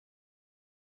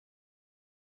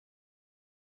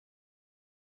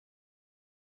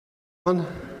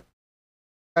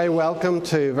Very welcome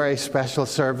to a very special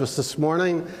service this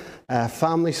morning, a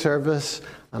family service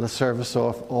and a service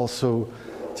also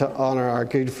to honour our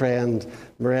good friend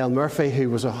Morel Murphy, who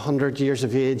was 100 years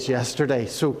of age yesterday.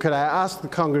 So could I ask the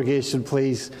congregation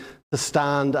please to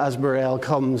stand as Morel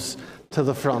comes to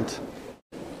the front.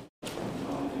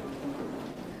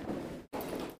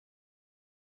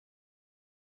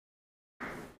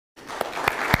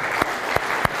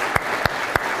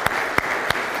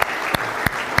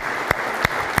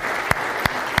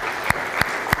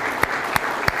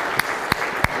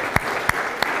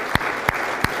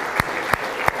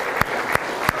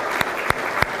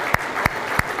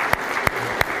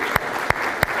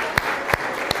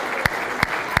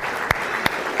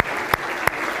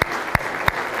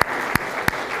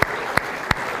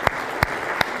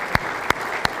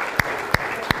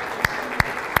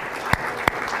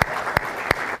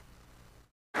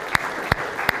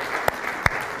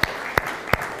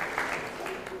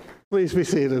 Please be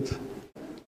seated.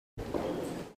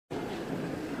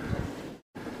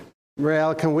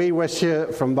 Morel, can we wish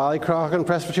you from Ballycrochan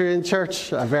Presbyterian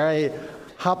Church a very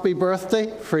happy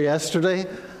birthday for yesterday,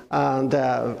 and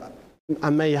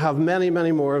may you have many,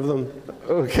 many more of them.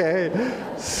 Okay,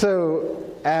 so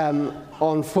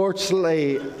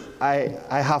unfortunately,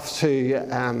 I have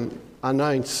to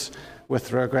announce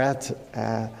with regret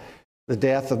the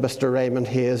death of Mr. Raymond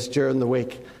Hayes during the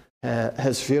week.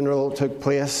 His funeral took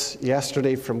place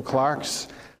yesterday from Clark's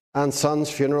and Sons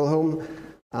Funeral Home,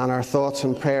 and our thoughts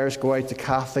and prayers go out to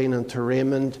Kathleen and to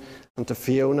Raymond and to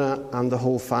Fiona and the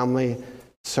whole family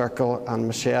circle, and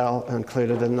Michelle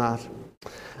included in that.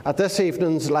 At this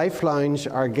evening's Life Lounge,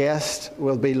 our guest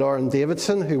will be Lauren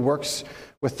Davidson, who works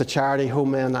with the charity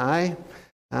Home NI.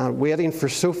 Waiting for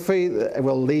Sophie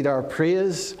will lead our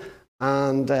praise,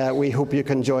 and we hope you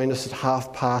can join us at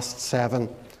 7:30.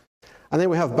 And then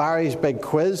we have Barry's big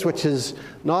quiz, which is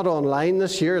not online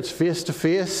this year, it's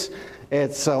face-to-face.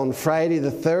 It's on Friday the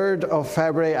 3rd of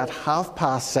February at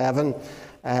 7:30.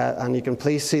 And you can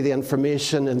please see the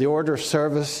information in the order of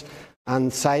service,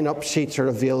 and sign-up sheets are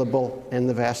available in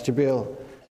the vestibule.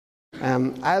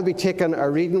 I'll be taking a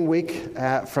reading week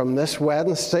from this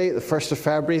Wednesday, the 1st of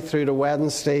February, through to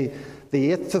Wednesday,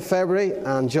 the 8th of February,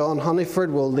 and John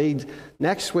Honeyford will lead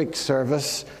next week's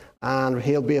service, and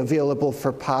he'll be available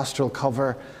for pastoral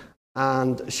cover.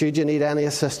 And should you need any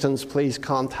assistance, please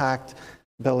contact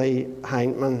Billy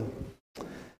Heintman.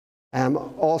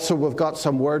 Also, we've got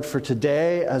some word for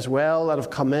today as well that have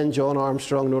come in. John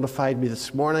Armstrong notified me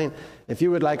this morning. If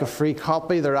you would like a free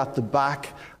copy, they're at the back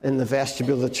in the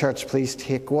vestibule of the church. Please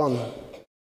take one.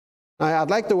 Now,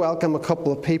 I'd like to welcome a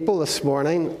couple of people this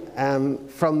morning.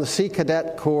 From the Sea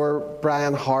Cadet Corps,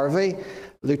 Brian Harvey,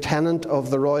 Lieutenant of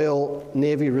the Royal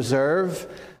Navy Reserve,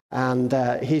 and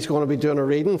he's going to be doing a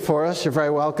reading for us. You're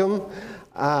very welcome.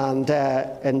 And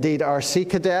indeed, our Sea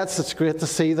Cadets, it's great to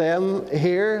see them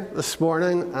here this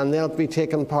morning, and they'll be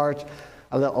taking part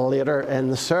a little later in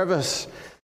the service.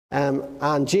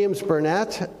 And James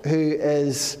Burnett, who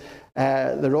is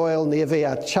the Royal Navy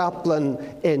chaplain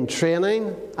in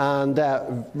training,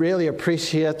 and really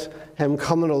appreciate him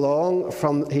coming along.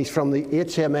 He's from the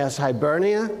HMS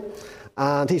Hibernia.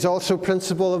 And he's also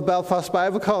principal of Belfast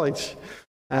Bible College,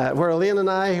 where Elaine and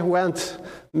I went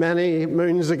many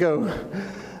moons ago.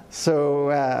 So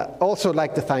also I'd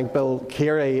like to thank Bill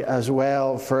Carey as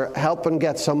well for helping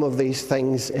get some of these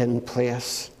things in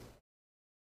place.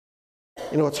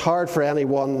 You know, it's hard for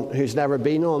anyone who's never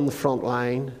been on the front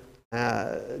line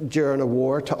during a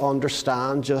war to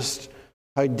understand just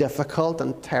how difficult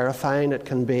and terrifying it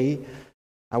can be.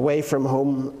 Away from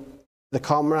home, the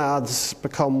comrades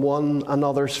become one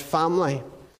another's family,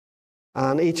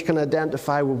 and each can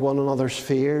identify with one another's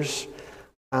fears,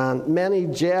 and many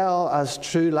gel as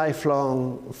true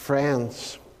lifelong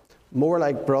friends, more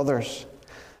like brothers.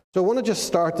 So I want to just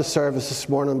start the service this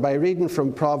morning by reading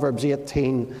from Proverbs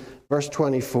 18, verse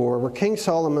 24, where King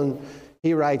Solomon,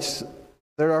 he writes,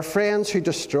 "There are friends who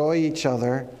destroy each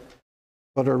other,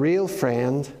 but a real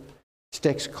friend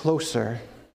sticks closer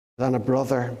than a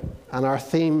brother." And our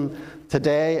theme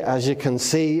today, as you can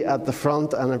see at the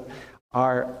front, and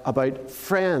are about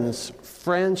friends,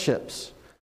 friendships,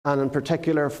 and in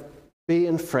particular,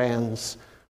 being friends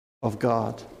of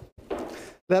God.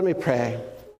 Let me pray.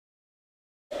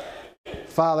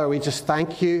 Father, we just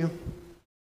thank you.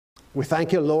 We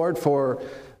thank you, Lord, for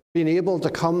being able to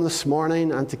come this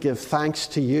morning and to give thanks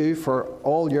to you for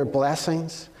all your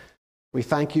blessings. We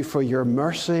thank you for your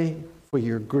mercy, for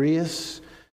your grace,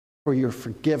 for your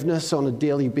forgiveness on a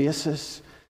daily basis.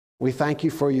 We thank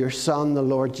you for your Son, the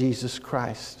Lord Jesus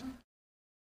Christ.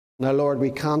 Now, Lord,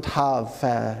 we can't have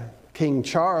King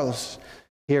Charles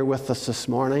here with us this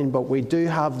morning, but we do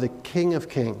have the King of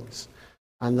Kings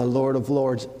and the Lord of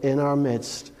Lords in our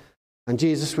midst. And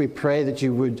Jesus, we pray that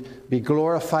you would be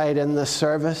glorified in this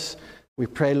service. We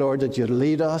pray, Lord, that you'd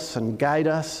lead us and guide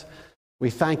us. We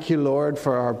thank you, Lord,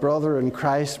 for our brother in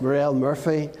Christ, Muriel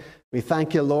Murphy. We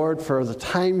thank you, Lord, for the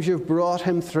times you've brought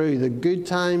him through, the good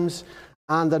times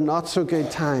and the not so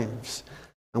good times.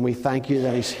 And we thank you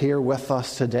that he's here with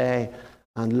us today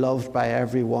and loved by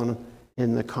everyone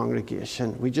in the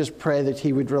congregation. We just pray that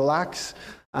he would relax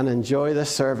and enjoy the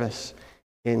service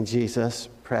in Jesus'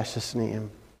 precious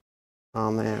name.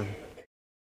 Amen.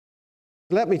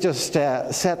 Let me just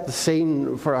set the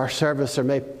scene for our service. There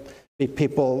may be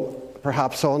people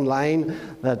perhaps online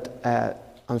that,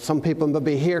 and some people may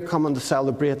be here coming to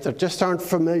celebrate that just aren't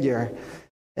familiar.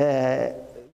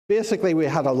 Basically, we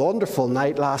had a wonderful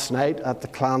night last night at the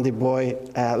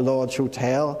Clandyboy Lodge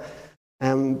Hotel.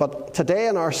 But today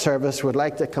in our service, we'd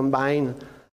like to combine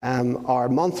our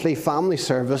monthly family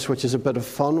service, which is a bit of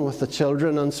fun with the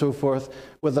children and so forth,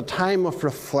 with a time of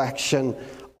reflection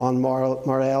on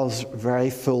Muriel's very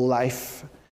full life.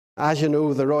 As you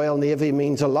know, the Royal Navy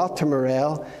means a lot to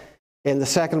Muriel. In the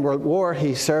Second World War,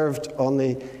 he served on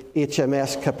the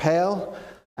HMS Capelle,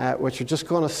 which you're just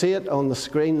going to see it on the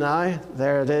screen now.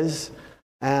 There it is.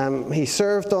 He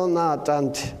served on that,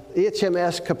 and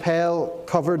HMS Capelle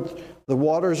covered the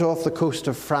waters off the coast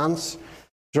of France,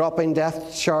 dropping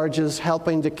death charges,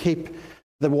 helping to keep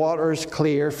the waters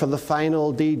clear for the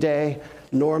final D-Day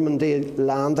Normandy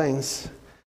landings.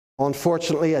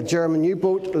 Unfortunately, a German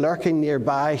U-boat lurking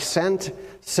nearby sent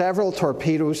several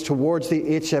torpedoes towards the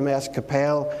HMS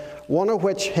Capelle, one of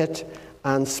which hit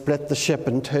and split the ship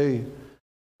in two.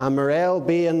 And Muriel,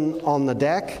 being on the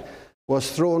deck, was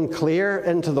thrown clear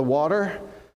into the water.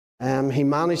 He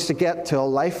managed to get to a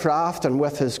life raft, and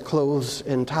with his clothes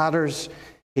in tatters,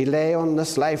 he lay on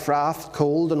this life raft,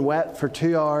 cold and wet, for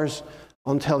 2 hours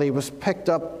until he was picked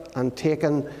up and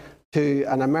taken to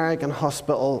an American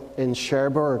hospital in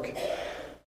Cherbourg.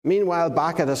 Meanwhile,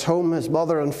 back at his home, his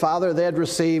mother and father, they had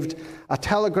received a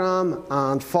telegram,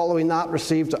 and following that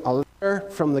received a letter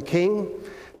from the King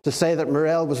to say that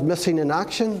Muriel was missing in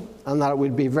action and that it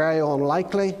would be very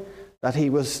unlikely that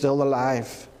he was still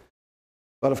alive.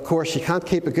 But of course, you can't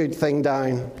keep a good thing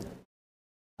down.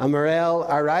 And Muriel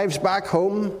arrives back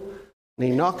home, and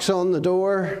he knocks on the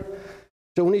door,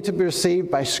 only to be received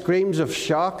by screams of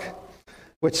shock,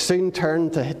 which soon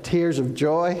turned to tears of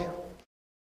joy.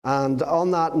 And on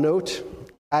that note,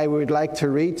 I would like to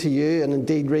read to you, and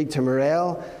indeed read to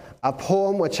Muriel, a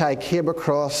poem which I came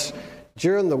across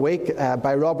during the week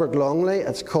by Robert Longley.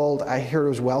 It's called A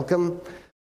Hero's Welcome.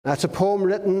 Now, it's a poem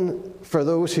written for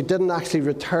those who didn't actually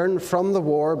return from the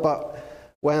war, but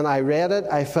when I read it,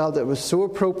 I felt it was so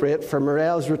appropriate for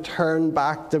Muriel's return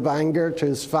back to Bangor, to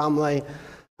his family,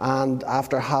 and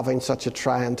after having such a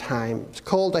trying time. It's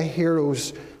called A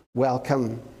Hero's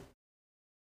Welcome.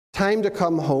 Time to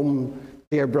come home,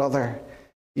 dear brother,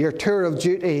 your tour of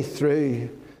duty through.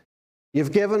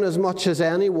 You've given as much as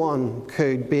anyone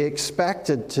could be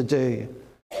expected to do.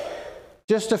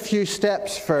 Just a few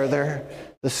steps further,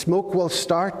 the smoke will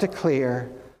start to clear.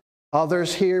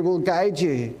 Others here will guide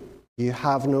you. You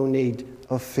have no need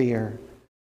of fear.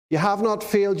 You have not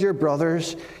failed your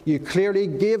brothers. You clearly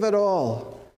gave it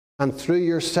all. And through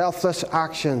your selfless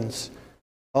actions,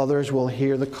 others will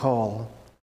hear the call.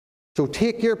 So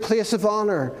take your place of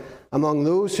honor among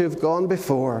those who have gone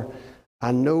before,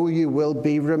 and know you will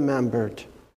be remembered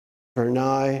for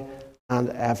now and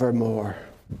evermore.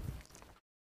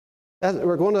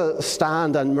 We're going to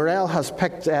stand, and Muriel has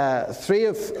picked 3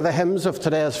 of the hymns of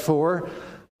today's 4,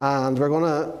 and we're going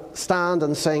to stand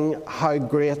and sing How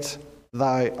Great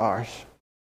Thou Art.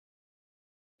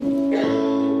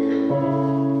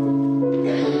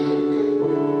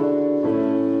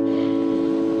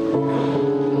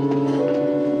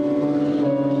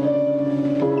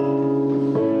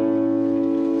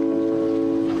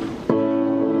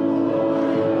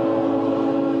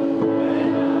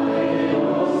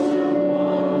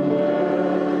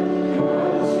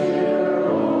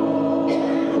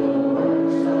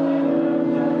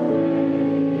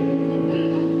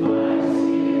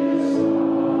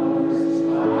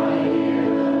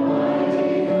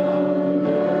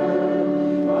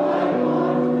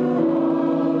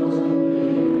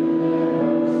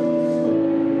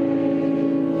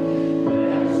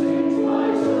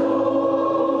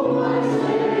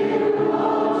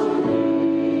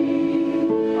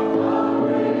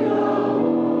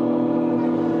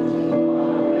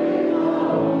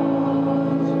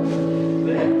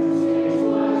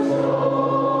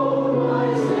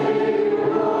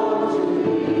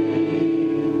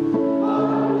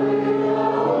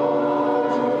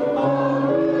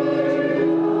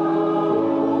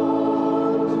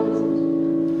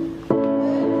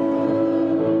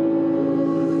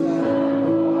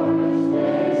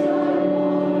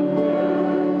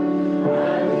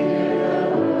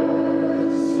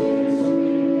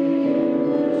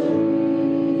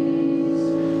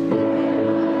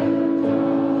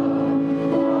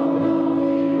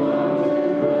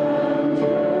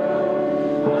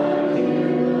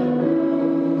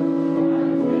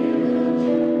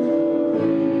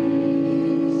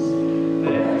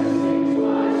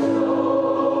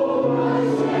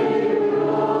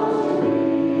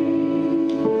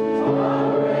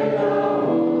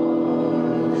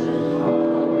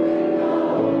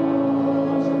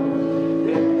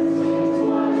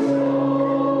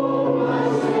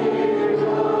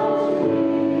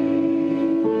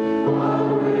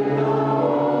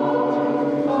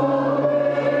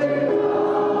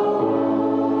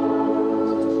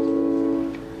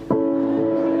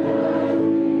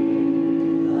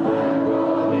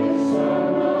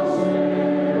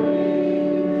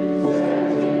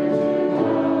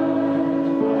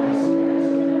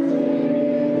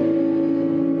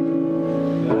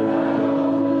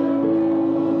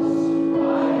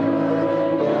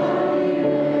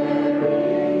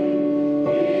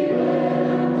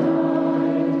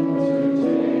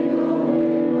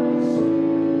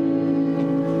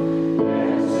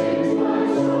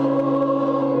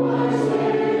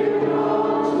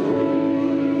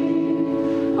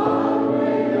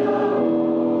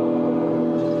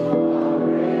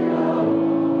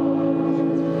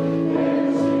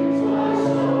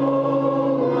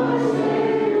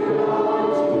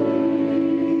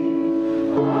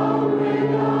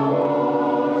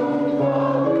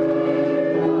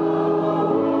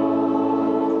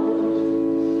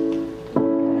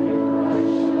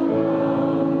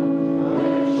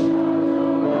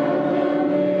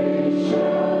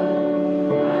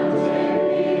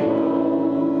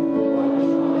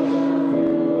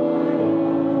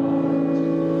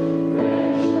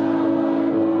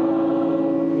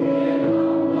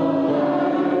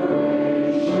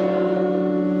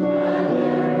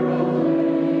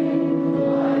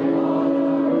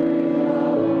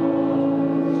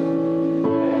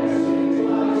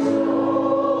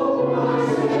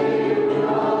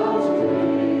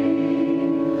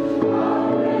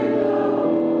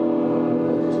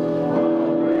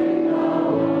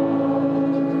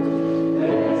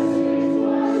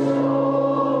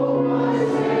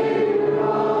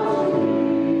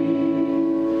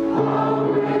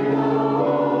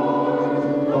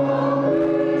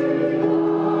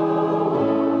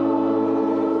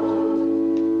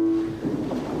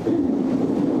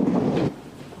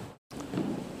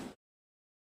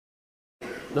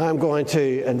 Now I'm going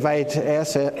to invite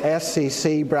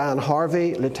SCC Brian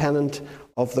Harvey, Lieutenant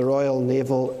of the Royal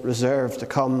Naval Reserve, to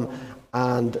come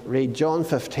and read John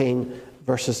 15,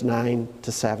 verses 9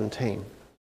 to 17.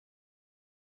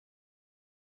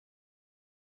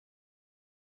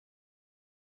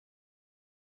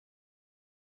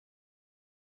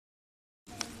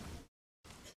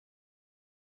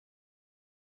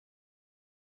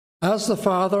 As the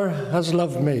Father has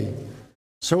loved me,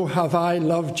 so have I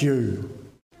loved you.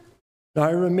 Now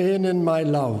remain in my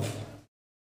love.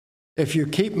 If you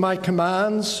keep my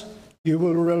commands, you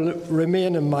will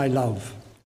remain in my love,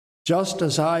 just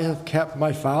as I have kept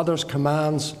my Father's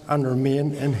commands and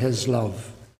remain in his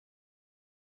love.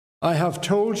 I have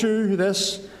told you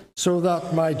this so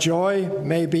that my joy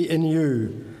may be in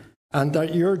you, and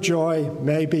that your joy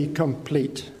may be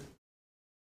complete.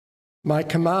 My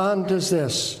command is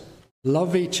this: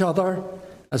 love each other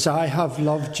as I have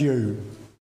loved you.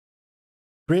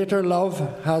 Greater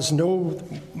love has no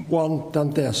one than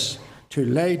this, to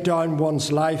lay down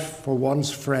one's life for one's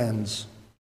friends.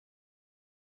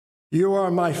 You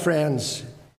are my friends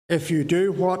if you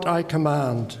do what I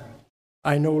command.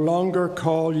 I no longer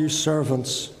call you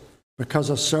servants, because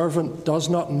a servant does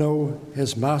not know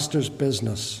his master's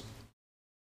business.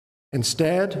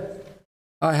 Instead,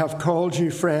 I have called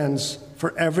you friends,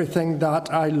 for everything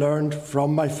that I learned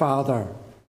from my Father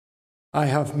I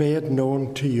have made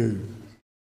known to you.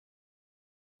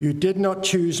 You did not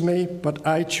choose me, but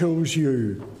I chose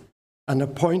you and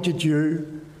appointed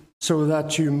you so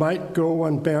that you might go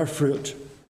and bear fruit,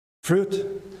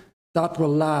 fruit that will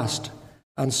last,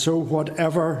 and so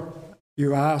whatever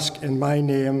you ask in my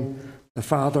name, the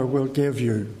Father will give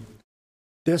you.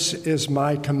 This is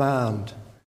my command: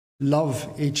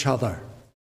 love each other.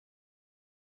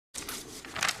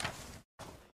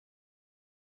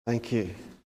 Thank you.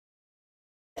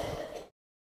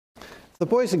 The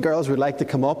boys and girls would like to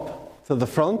come up to the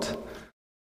front.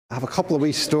 I have a couple of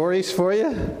wee stories for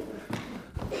you.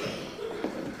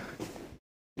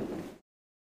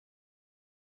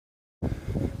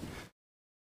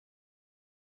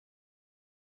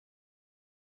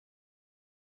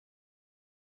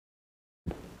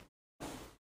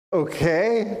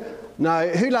 Okay. Now,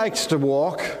 who likes to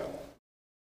walk?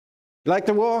 You like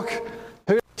to walk?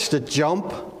 Who likes to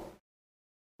jump?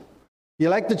 You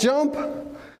like to jump?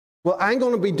 Well, I'm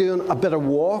going to be doing a bit of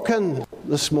walking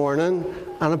this morning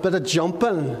and a bit of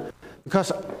jumping,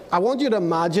 because I want you to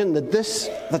imagine that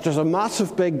there's a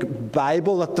massive big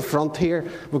Bible at the front here.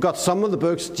 We've got some of the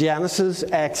books: Genesis,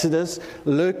 Exodus,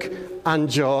 Luke, and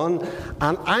John.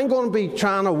 And I'm going to be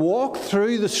trying to walk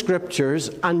through the scriptures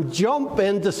and jump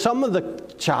into some of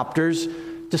the chapters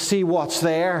to see what's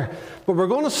there. But we're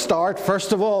going to start,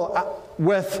 first of all,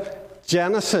 with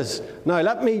Genesis. Now,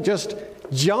 let me just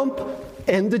jump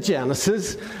into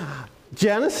Genesis.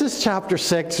 Genesis chapter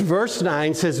 6, verse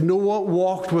 9 says, Noah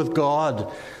walked with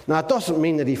God. Now, it doesn't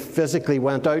mean that he physically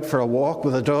went out for a walk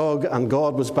with a dog and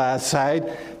God was by his side.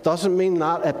 It doesn't mean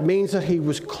that. It means that he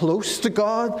was close to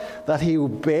God, that he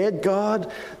obeyed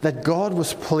God, that God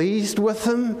was pleased with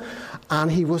him,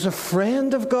 and he was a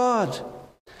friend of God.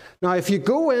 Now, if you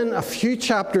go in a few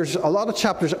chapters, a lot of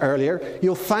chapters earlier,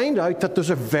 you'll find out that there's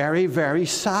a very, very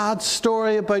sad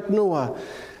story about Noah.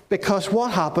 Because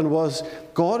what happened was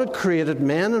God had created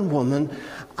men and women,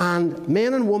 and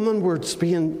men and women were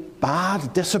being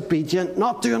bad, disobedient,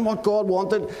 not doing what God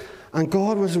wanted, and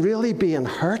God was really being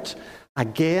hurt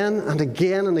again and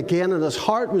again and again, and his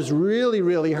heart was really,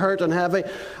 really hurt and heavy.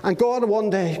 And God one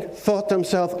day thought to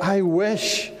himself, I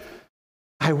wish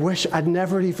I'd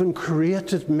never even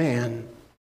created men.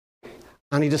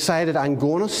 And he decided, I'm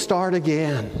going to start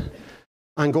again.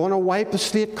 I'm going to wipe the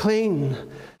slate clean.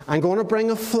 I'm going to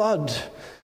bring a flood.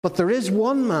 But there is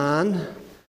one man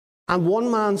and one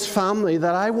man's family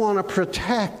that I want to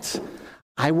protect.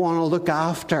 I want to look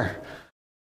after.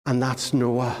 And that's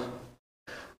Noah.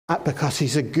 Because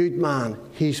he's a good man.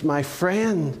 He's my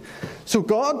friend. So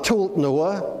God told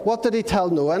Noah, what did he tell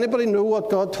Noah? Anybody know what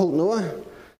God told Noah?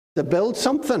 To build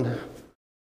something.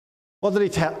 What did he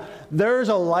tell? There's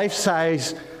a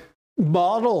life-size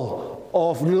model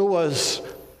of Noah's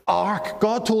ark.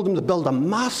 God told him to build a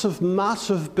massive,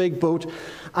 massive big boat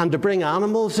and to bring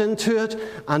animals into it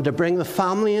and to bring the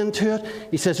family into it.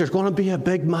 He says there's going to be a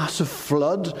big, massive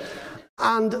flood.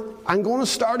 And I'm going to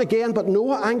start again, but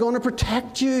Noah, I'm going to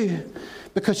protect you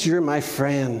because you're my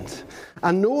friend.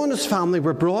 And Noah and his family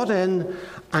were brought in,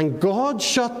 and God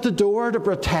shut the door to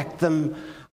protect them,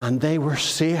 and they were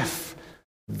safe.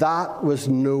 That was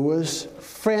Noah's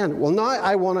friend. Well, now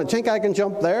I want to think I can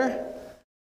jump there.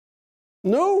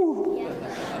 No.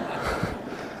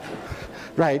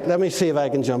 Right, let me see if I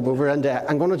can jump over.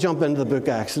 I'm going to jump into the book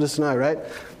Exodus now, right?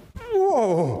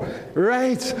 Whoa,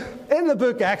 right. In the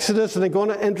book Exodus, and I'm going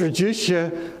to introduce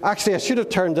you. Actually, I should have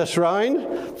turned this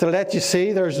round to let you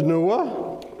see there's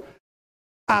Noah.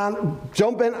 And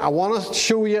jump in, I want to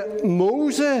show you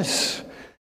Moses.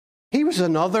 He was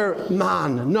another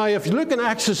man. Now, if you look in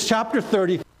Exodus chapter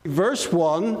 30, verse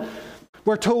 1,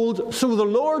 we're told, so the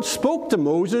Lord spoke to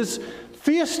Moses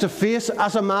face to face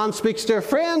as a man speaks to a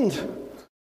friend.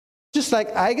 Just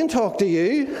like I can talk to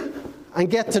you and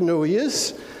get to know you.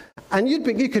 And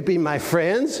you could be my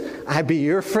friends, I'd be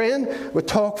your friend, we'd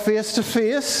talk face to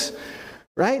face,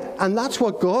 right? And that's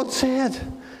what God said.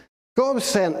 God was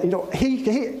saying,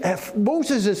 if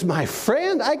Moses is my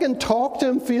friend, I can talk to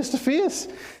him face to face.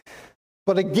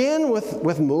 But again,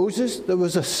 with Moses, there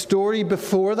was a story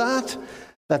before that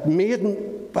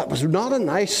was not a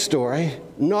nice story.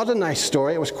 Not a nice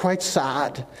story. It was quite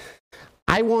sad.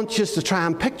 I want you to try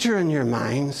and picture in your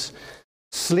minds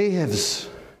slaves.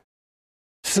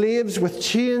 Slaves with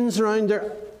chains around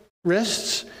their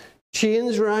wrists,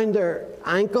 chains around their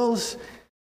ankles.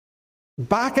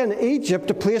 Back in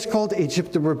Egypt, a place called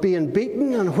Egypt, they were being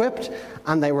beaten and whipped,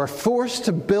 and they were forced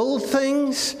to build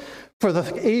things for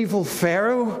the evil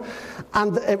Pharaoh.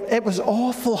 And it was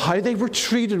awful. How they were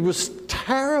treated was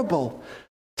terrible.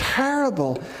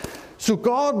 Terrible. So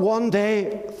God one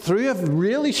day, through a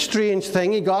really strange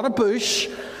thing, he got a bush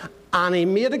and he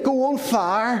made it go on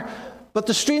fire. But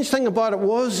the strange thing about it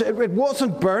was, it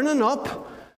wasn't burning up.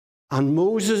 And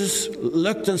Moses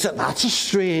looked and said, that's a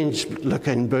strange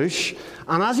looking bush.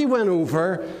 And as he went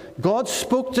over, God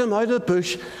spoke to him out of the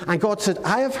bush. And God said,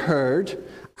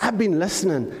 I've been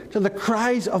listening to the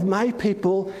cries of my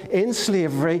people in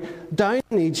slavery down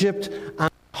in Egypt. And my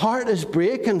heart is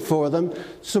breaking for them.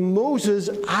 So Moses,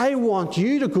 I want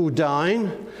you to go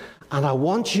down. And I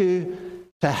want you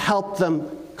to help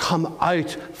them come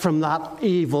out from that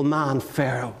evil man,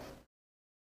 Pharaoh.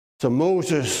 So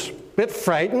Moses, a bit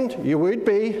frightened, you would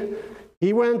be,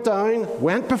 he went down,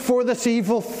 went before this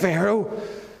evil Pharaoh,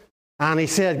 and he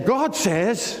said, God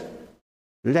says,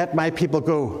 let my people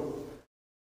go.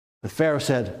 And Pharaoh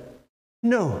said,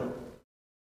 no.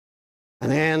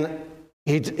 And then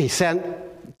he sent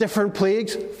different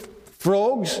plagues,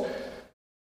 frogs,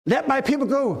 let my people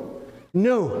go.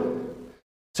 No.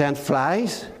 Sent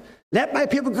flies, let my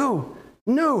people go.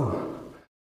 No.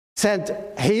 Sent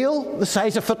hail the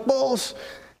size of footballs.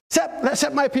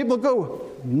 Let my people go.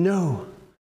 No.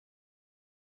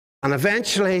 And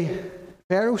eventually,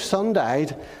 Pharaoh's son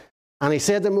died, and he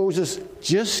said to Moses,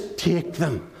 just take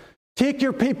them. Take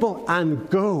your people and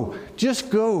go. Just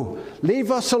go. Leave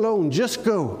us alone. Just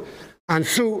go. And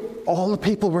so all the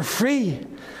people were free,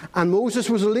 and Moses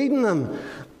was leading them.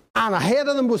 And ahead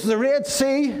of them was the Red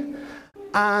Sea.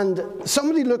 And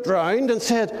somebody looked round and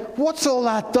said, what's all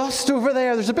that dust over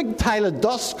there? There's a big pile of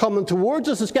dust coming towards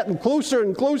us. It's getting closer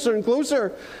and closer and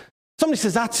closer. Somebody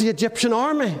says, that's the Egyptian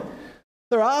army.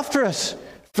 They're after us.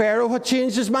 Pharaoh had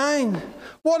changed his mind.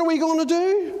 What are we going to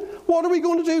do? What are we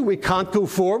going to do? We can't go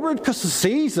forward because the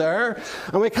sea's there.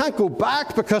 And we can't go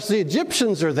back because the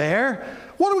Egyptians are there.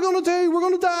 What are we going to do? We're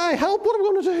going to die. Help, what are we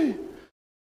going to do?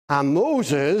 And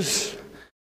Moses,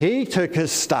 he took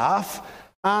his staff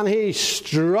and he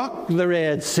struck the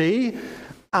Red Sea,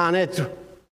 and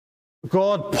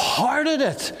God parted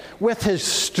it with his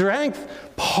strength,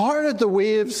 parted the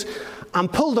waves,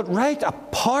 and pulled it right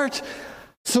apart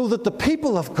so that the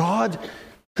people of God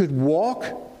could walk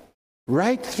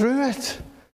right through it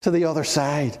to the other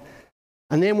side.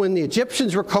 And then when the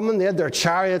Egyptians were coming, they had their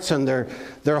chariots and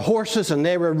their horses, and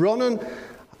they were running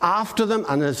after them.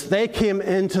 And as they came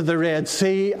into the Red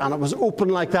Sea, and it was open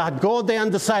like that, God then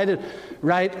decided,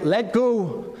 right, let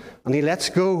go. And he lets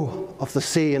go of the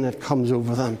sea, and it comes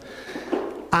over them.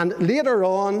 And later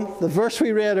on, the verse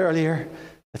we read earlier,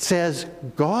 it says,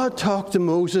 God talked to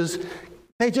Moses.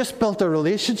 They just built a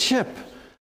relationship.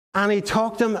 And he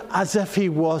talked to him as if he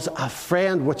was a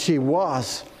friend, which he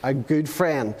was, a good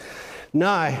friend.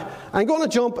 Now, I'm going to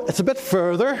jump, it's a bit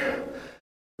further.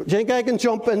 Do you think I can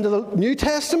jump into the New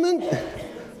Testament?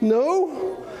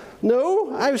 No,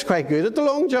 I was quite good at the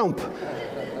long jump.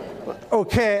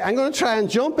 Okay, I'm going to try and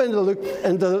jump into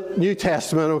the New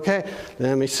Testament, okay?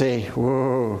 Let me see.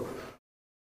 Whoa.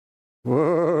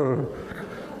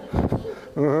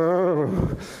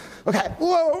 Okay,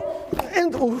 whoa.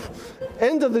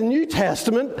 Into the New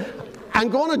Testament. I'm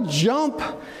going to jump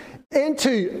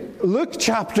into Luke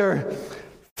chapter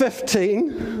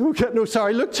 15. Okay, no,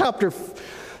 sorry, Luke chapter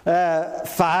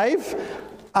 5.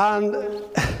 And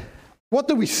what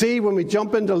do we see when we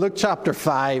jump into Luke chapter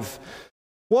 5?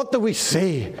 What do we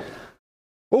see?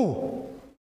 Oh,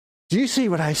 Do you see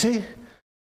what I see?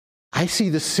 I see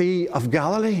the Sea of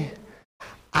Galilee.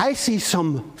 I see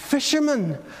some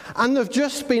fishermen, and they've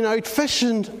just been out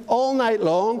fishing all night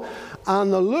long,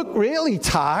 and they look really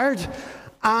tired,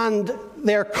 and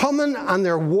they're coming and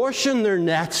they're washing their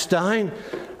nets down,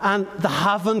 and they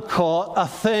haven't caught a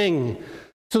thing.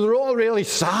 So they're all really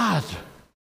sad.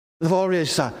 They've all really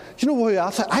sad. Do you know who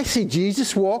else? I see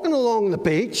Jesus walking along the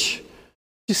beach.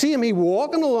 You see him, he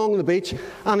walking along the beach,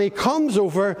 and he comes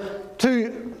over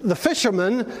to the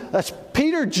fishermen. That's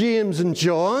Peter, James, and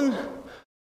John.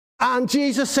 And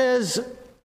Jesus says,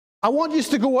 I want you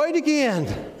to go out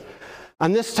again,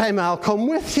 and this time I'll come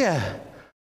with you.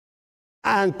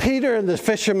 And Peter and the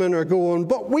fishermen are going,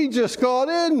 but we just got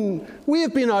in. We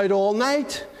have been out all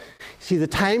night. See, the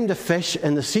time to fish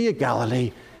in the Sea of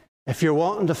Galilee, if you're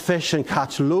wanting to fish and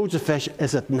catch loads of fish,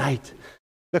 is at night.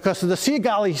 Because the Sea of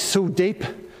Galilee is so deep.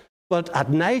 But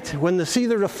at night, when they see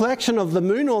the reflection of the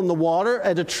moon on the water,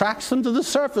 it attracts them to the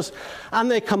surface, and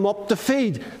they come up to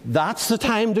feed. That's the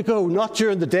time to go, not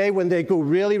during the day when they go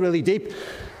really, really deep.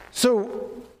 So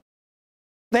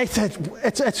they said,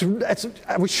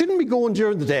 we shouldn't be going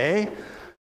during the day.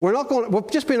 We've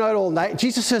just been out all night.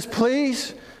 Jesus says,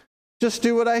 please, just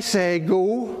do what I say.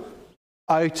 Go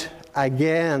out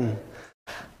again.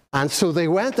 And so they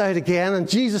went out again, and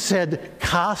Jesus said,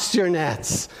 cast your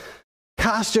nets.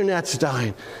 Cast your nets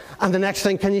down. And the next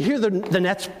thing, can you hear the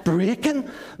nets breaking?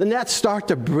 The nets start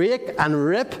to break and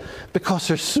rip because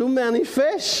there's so many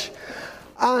fish.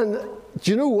 And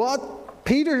do you know what?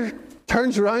 Peter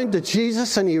turns around to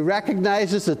Jesus and he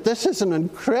recognizes that this is an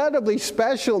incredibly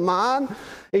special man.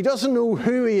 He doesn't know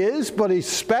who he is, but he's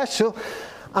special.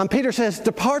 And Peter says,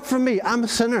 depart from me, I'm a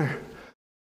sinner.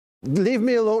 Leave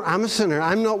me alone, I'm a sinner.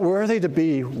 I'm not worthy to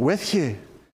be with you.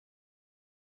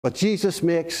 But Jesus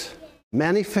makes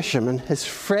many fishermen his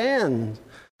friend,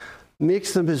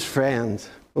 makes them his friend.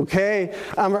 Okay,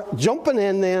 and we're jumping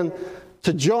in then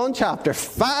to John chapter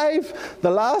 5,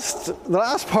 the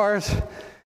last part.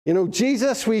 You know,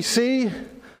 Jesus, we see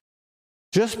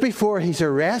just before he's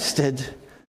arrested,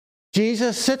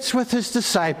 Jesus sits with his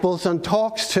disciples and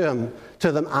talks to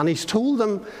them, and he's told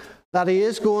them that he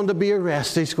is going to be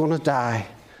arrested, he's going to die.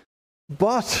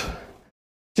 But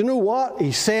do you know what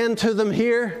he's saying to them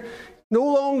here? No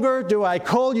longer do I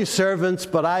call you servants,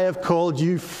 but I have called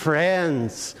you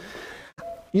friends.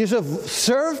 You have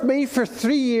served me for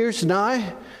 3 years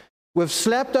now. We've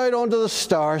slept out under the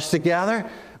stars together.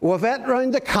 We've ate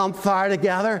round the campfire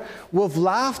together. We've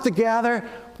laughed together.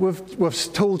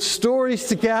 We've told stories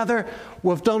together.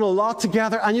 We've done a lot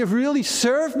together. And you've really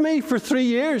served me for 3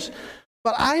 years.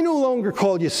 But I no longer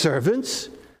call you servants.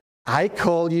 I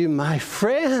call you my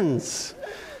friends.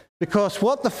 Because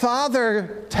what the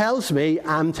Father tells me,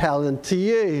 I'm telling to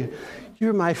you.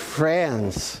 You're my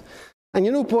friends. And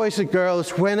you know, boys and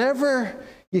girls, whenever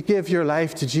you give your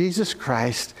life to Jesus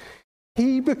Christ,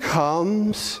 he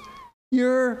becomes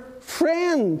your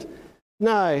friend.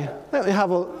 Now, let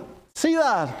me see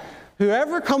that.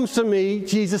 Whoever comes to me,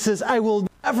 Jesus says, I will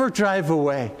never drive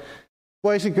away.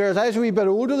 Boys and girls, I was a wee bit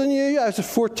older than you. I was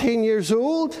 14 years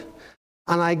old.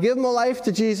 And I gave my life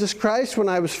to Jesus Christ when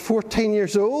I was 14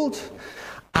 years old.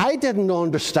 I didn't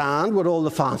understand what all the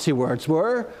fancy words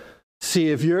were.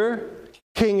 Savior,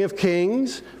 King of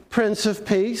Kings, Prince of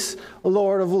Peace,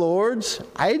 Lord of Lords.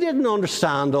 I didn't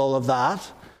understand all of that.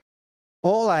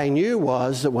 All I knew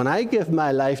was that when I gave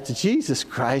my life to Jesus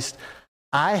Christ,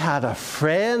 I had a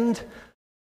friend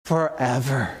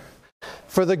forever.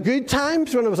 For the good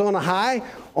times when I was on a high,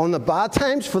 on the bad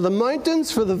times, for the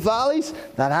mountains, for the valleys,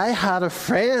 that I had a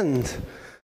friend.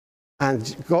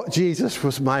 And Jesus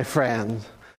was my friend.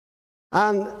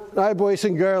 And now, boys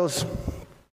and girls,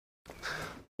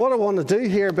 what I want to do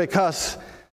here, because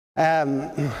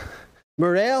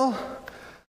Morel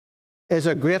is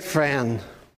a great friend.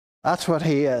 That's what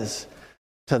he is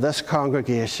to this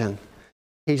congregation.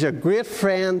 He's a great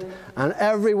friend, and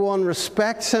everyone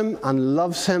respects him and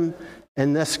loves him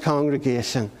in this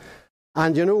congregation.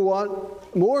 And you know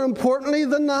what? More importantly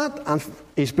than that, and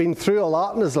he's been through a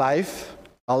lot in his life,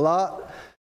 a lot,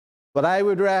 but I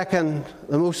would reckon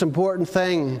the most important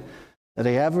thing that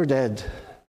he ever did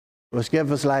was give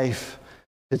his life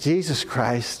to Jesus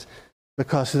Christ,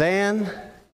 because then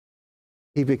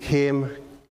he became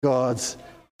God's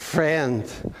friend.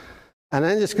 And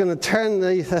I'm just going to turn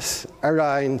this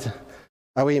around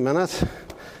a wee minute.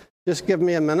 Just give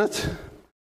me a minute.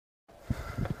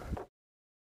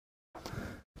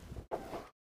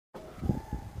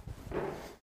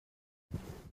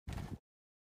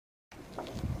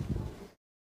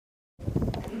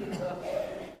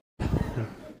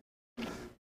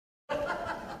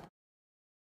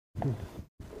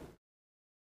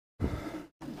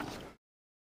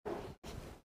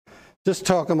 Just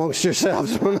talk amongst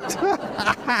yourselves.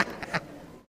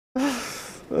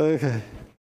 Okay.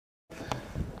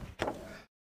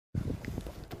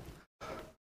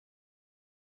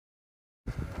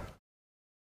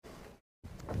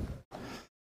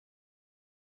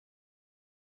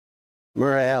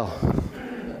 Morel.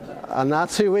 And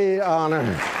that's who we honor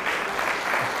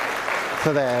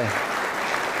today.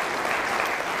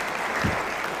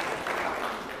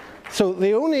 So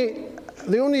the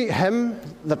only hymn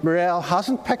that Morel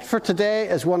hasn't picked for today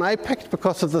is one I picked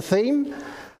because of the theme,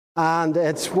 and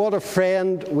it's What a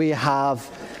Friend We Have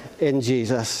in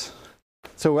Jesus.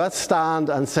 So let's stand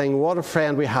and sing What a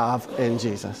Friend We Have in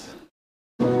Jesus.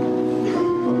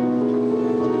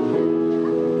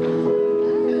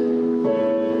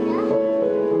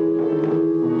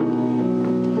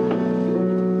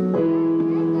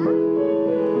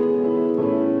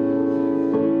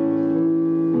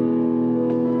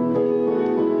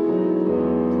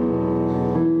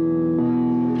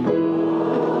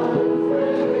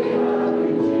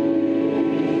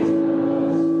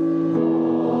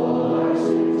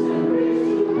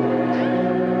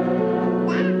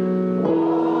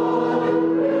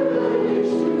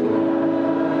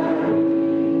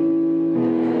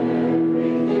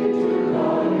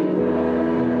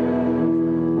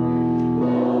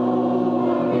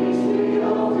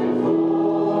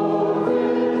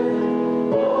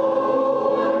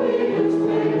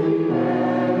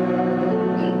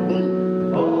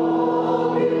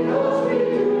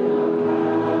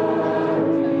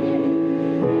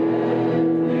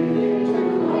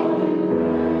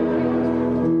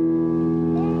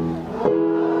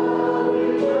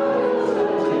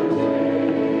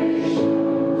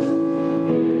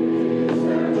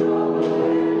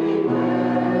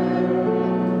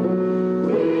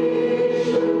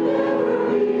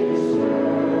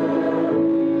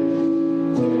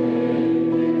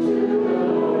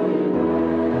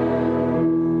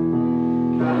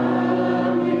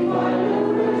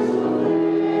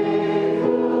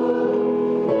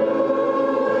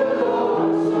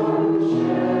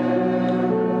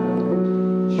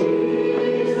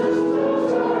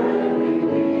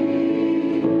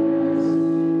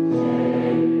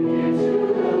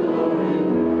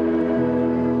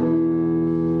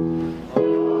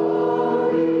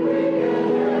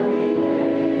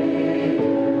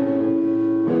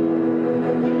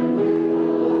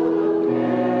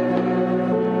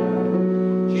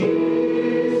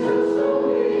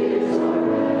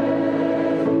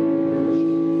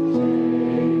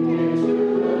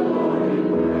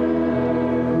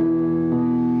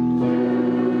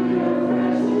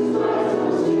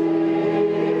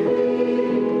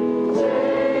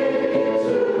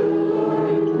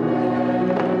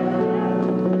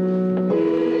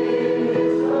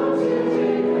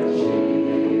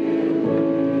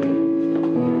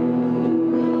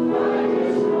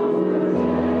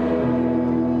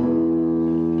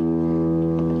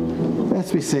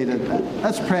 Let's be seated.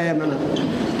 Let's pray a minute.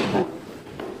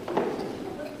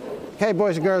 Okay,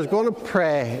 boys and girls, going to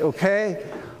pray, okay?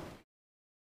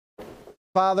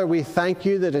 Father, we thank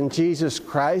you that in Jesus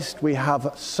Christ we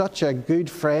have such a good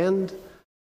friend.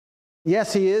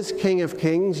 Yes, he is King of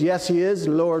Kings. Yes, he is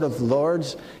Lord of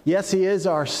Lords. Yes, he is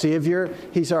our Savior.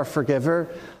 He's our forgiver.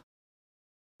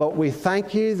 But we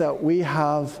thank you that we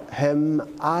have him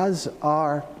as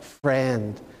our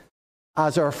friend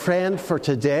for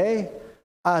today,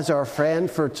 as our friend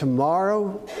for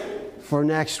tomorrow, for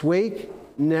next week,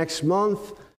 next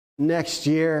month, next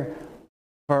year,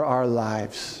 for our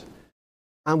lives.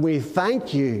 And we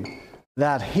thank you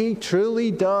that he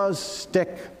truly does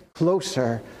stick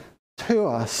closer to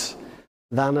us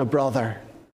than a brother.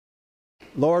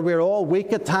 Lord, we're all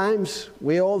weak at times.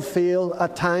 We all feel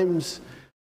at times.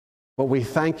 But we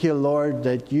thank you, Lord,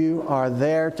 that you are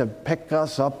there to pick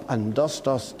us up and dust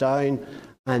us down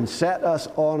and set us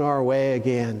on our way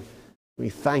again. We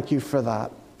thank you for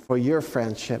that, for your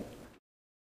friendship.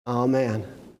 Amen.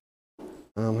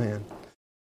 Amen.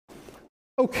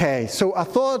 Okay, so I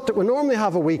thought that we normally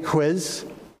have a wee quiz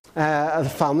at the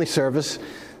family service.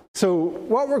 So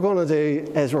what we're going to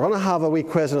do is we're going to have a wee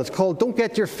quiz, and it's called Don't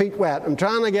Get Your Feet Wet. I'm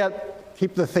trying to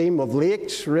keep the theme of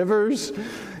lakes, rivers,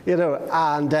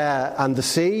 and the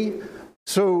sea.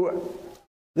 So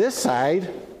this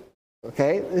side,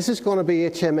 okay, this is going to be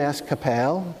HMS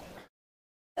Capel.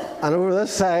 And over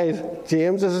this side,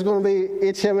 James, this is going to be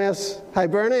HMS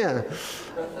Hibernia.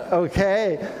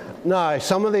 Okay. Now,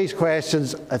 some of these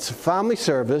questions, it's a family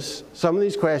service. Some of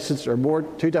these questions are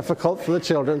too difficult for the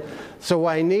children. So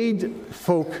I need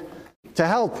folk to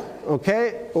help,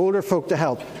 okay? Older folk to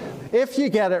help. If you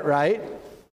get it right,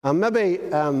 and maybe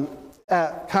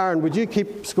Karen, would you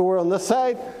keep score on this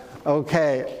side?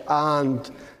 Okay. And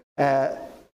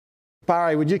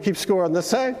Barry, would you keep score on this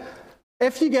side?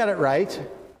 If you get it right,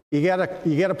 you get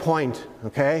a point,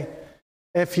 okay?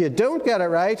 If you don't get it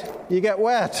right, you get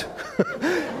wet.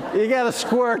 You get a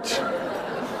squirt.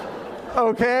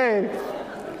 Okay.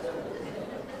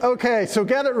 Okay, so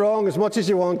get it wrong as much as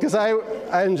you want, because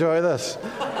I enjoy this.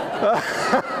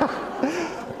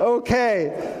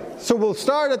 Okay, so we'll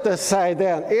start at this side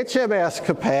then. HMS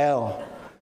Capel.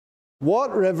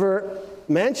 What river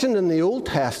mentioned in the Old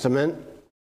Testament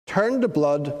turned to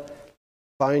blood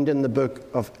found in the book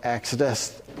of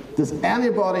Exodus? Does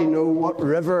anybody know what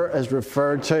river is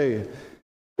referred to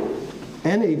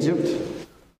in Egypt?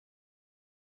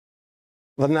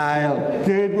 The Nile.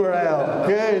 Good, Morel.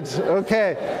 Good.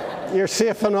 Okay. You're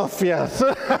safe enough, yes.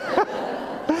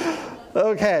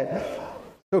 Okay.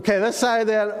 Okay, this side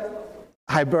then,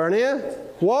 Hibernia.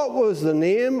 What was the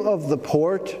name of the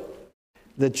port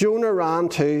that Jonah ran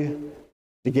to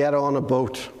get on a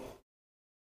boat?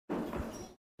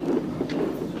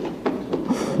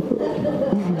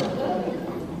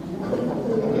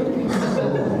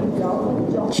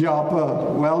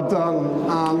 Joppa. Well done,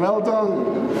 Anne. Well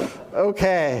done.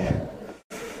 Okay.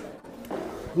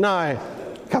 Now,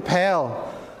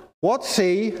 Capel. What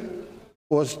sea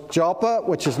was Joppa,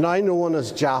 which is now known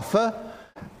as Jaffa?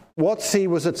 What sea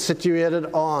was it situated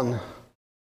on?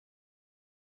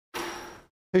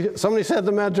 Somebody said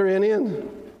the Mediterranean?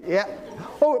 Yeah.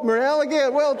 Oh, Morel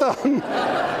again. Well done.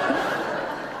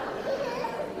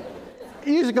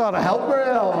 He's got to help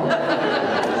Morel.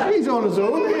 He's on his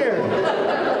own here.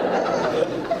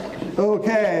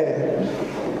 Okay.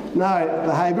 Now,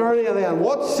 the Hibernia then.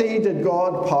 What sea did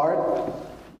God part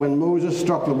when Moses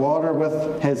struck the water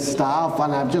with his staff?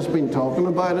 And I've just been talking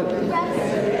about it.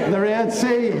 The Red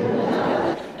Sea.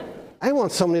 I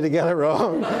want somebody to get it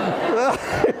wrong.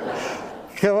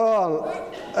 Come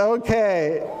on.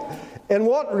 Okay. In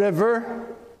what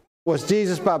river was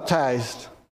Jesus baptized?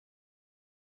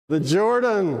 The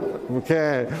Jordan.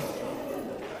 Okay.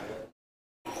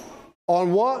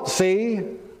 On what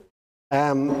sea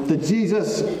did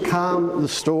Jesus calm the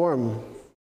storm?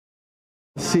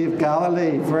 The Sea of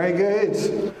Galilee. Very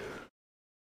good.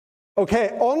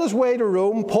 Okay, on his way to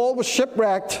Rome, Paul was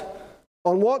shipwrecked.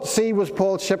 On what sea was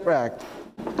Paul shipwrecked?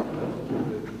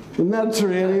 The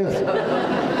Mediterranean.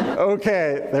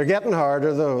 Okay, they're getting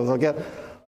harder though.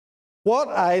 What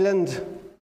island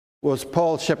was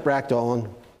Paul shipwrecked on?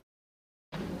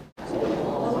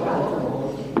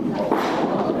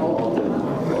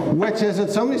 Which is it?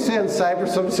 Somebody saying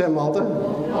Cyprus, somebody saying Malta?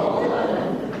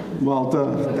 Malta.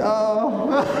 Oh.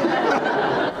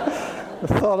 I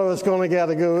thought I was going to get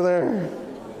a go there.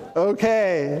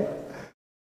 Okay.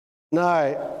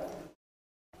 Now,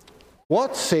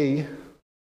 what sea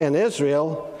in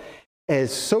Israel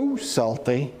is so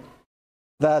salty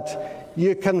that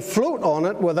you can float on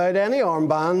it without any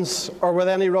armbands or with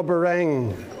any rubber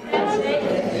ring?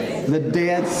 The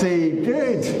Dead Sea.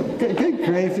 Good. Good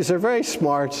grief. You're very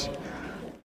smart.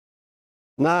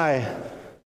 Now,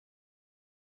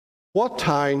 what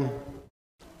town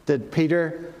did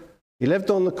Peter, he lived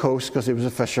on the coast because he was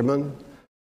a fisherman.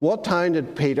 What town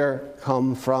did Peter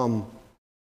come from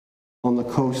on the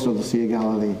coast of the Sea of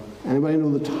Galilee? Anybody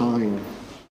know the town?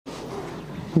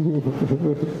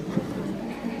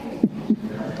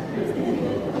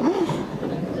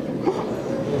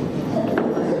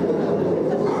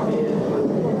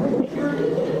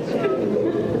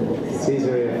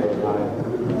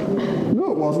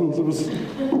 No, it wasn't. It was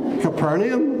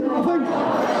Capernaum, I think.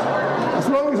 As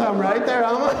long as I'm right there,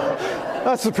 am I?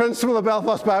 That's the principal of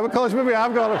Belfast Bible College. Maybe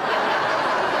I've got it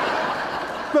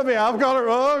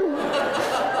wrong.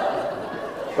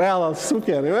 Well, I'll soak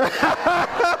anyway.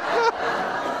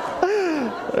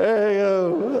 There you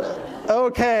go.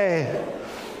 Okay.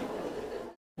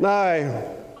 Now,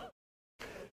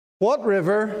 what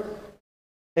river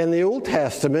in the Old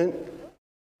Testament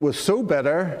was so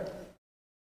bitter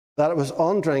that it was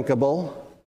undrinkable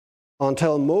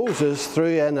until Moses threw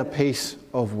in a piece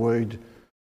of wood?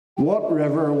 What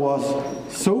river was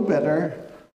so bitter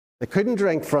they couldn't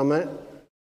drink from it?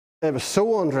 It was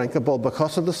so undrinkable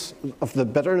because of the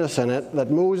bitterness in it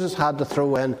that Moses had to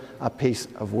throw in a piece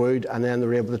of wood, and then they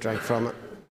were able to drink from it.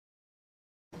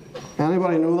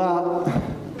 Anybody know that?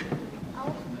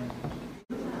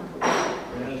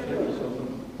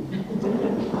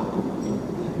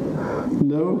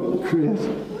 No? Great.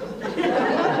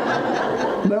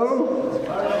 No?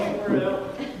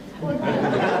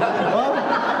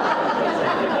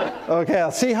 Okay,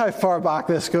 I'll see how far back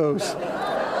this goes.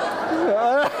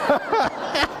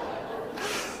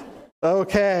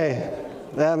 Okay.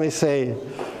 Let me see.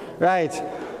 Right.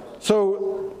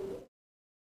 So,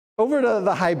 over to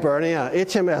the Hibernia,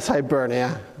 HMS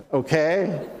Hibernia,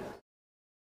 okay?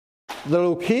 The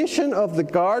location of the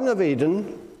Garden of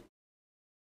Eden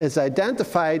is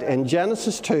identified in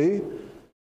Genesis 2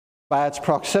 by its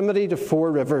proximity to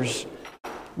 4 rivers.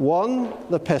 1,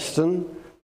 the Piston.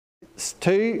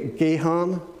 2,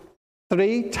 Gihon.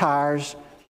 3, Tars.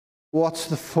 What's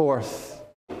the 4th?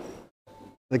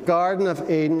 The Garden of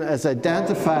Eden is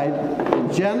identified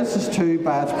in Genesis 2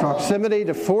 by its proximity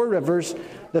to 4 rivers,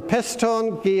 the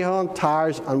Piston, Gihon,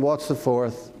 Tars, and what's the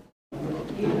 4th?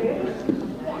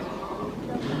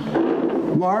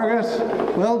 Margaret,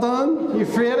 well done.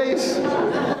 Euphrates,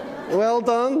 well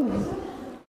done.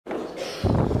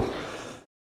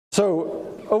 So,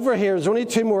 over here, there's only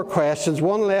 2 more questions.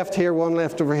 One left here, one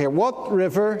left over here. What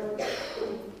river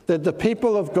did the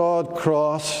people of God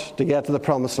cross to get to the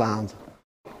Promised Land?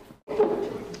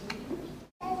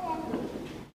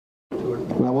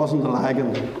 That wasn't the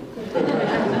Lagan.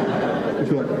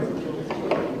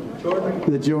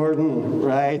 The Jordan,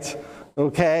 right.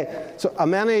 Okay. So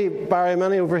Barry, how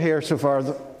many over here so far?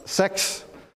 6?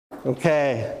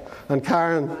 Okay. And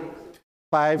Karen,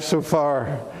 5 so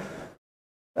far.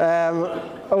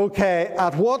 Okay.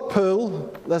 At what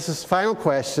pool, this is the final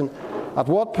question, at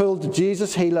what pool did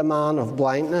Jesus heal a man of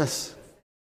blindness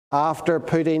after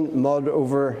putting mud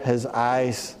over his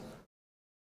eyes?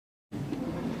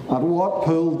 At what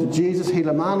pool did Jesus heal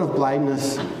a man of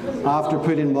blindness after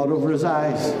putting mud over his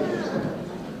eyes?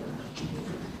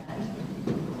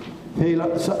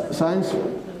 Sounds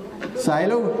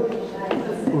Shiloh?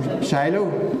 Or Shiloh?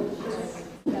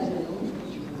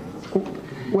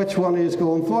 Which one are you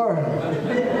going for?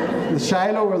 The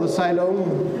Shiloh or the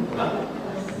Siloam?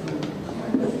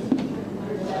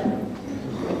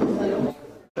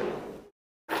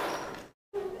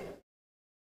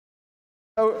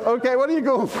 Okay, what are you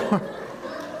going for?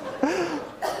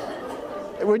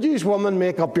 Would you woman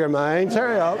make up your minds?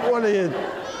 Hurry up. What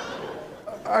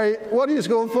are you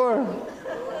going for?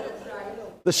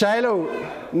 The Shiloh?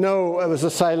 No, it was the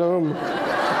Siloam.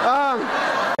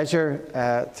 Pleasure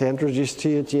to introduce to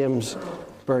you James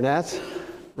Burnett,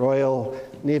 Royal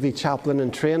Navy Chaplain in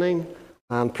Training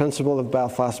and Principal of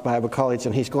Belfast Bible College,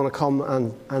 and he's going to come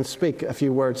and speak a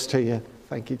few words to you.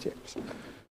 Thank you, James.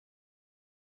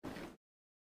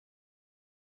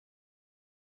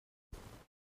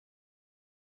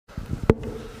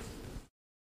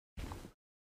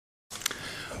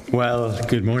 Well,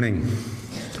 good morning.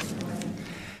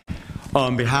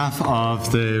 On behalf of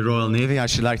the Royal Navy, I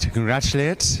should like to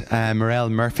congratulate Morel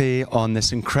Murphy on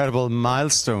this incredible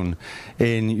milestone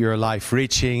in your life,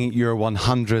 reaching your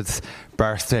 100th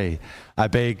birthday. A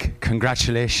big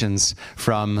congratulations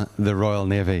from the Royal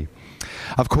Navy.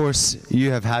 Of course,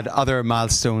 you have had other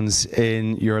milestones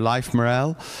in your life,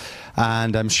 Morel.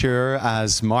 And I'm sure,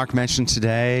 as Mark mentioned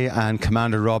today and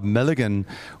Commander Rob Milligan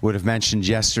would have mentioned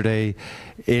yesterday,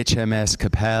 HMS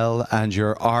Capel and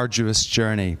your arduous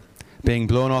journey, being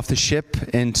blown off the ship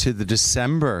into the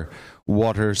December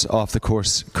waters off the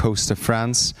coast of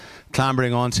France,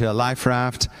 clambering onto a life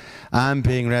raft and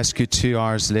being rescued 2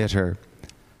 hours later.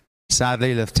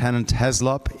 Sadly, Lieutenant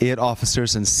Heslop, 8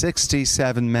 officers and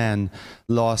 67 men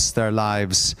lost their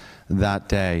lives that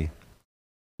day.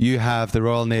 You have the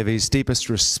Royal Navy's deepest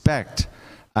respect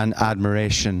and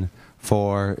admiration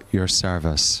for your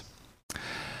service.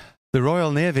 The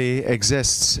Royal Navy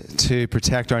exists to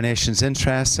protect our nation's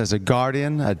interests as a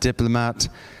guardian, a diplomat,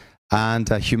 and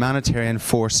a humanitarian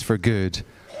force for good.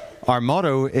 Our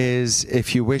motto is,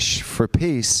 if you wish for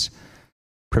peace,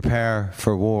 prepare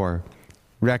for war,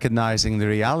 recognizing the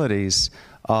realities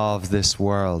of this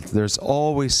world. There's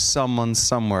always someone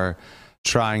somewhere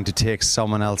trying to take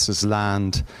someone else's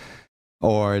land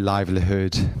or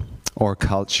livelihood or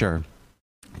culture,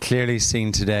 clearly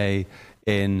seen today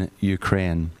in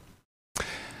Ukraine.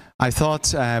 I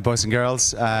thought, boys and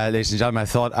girls, ladies and gentlemen, I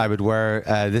thought I would wear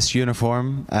this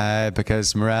uniform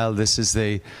because, Morel, this is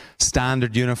the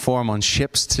standard uniform on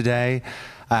ships today.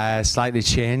 Slightly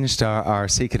changed. Our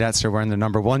sea cadets are wearing their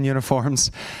number 1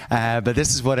 uniforms, but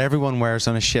this is what everyone wears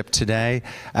on a ship today.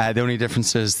 The only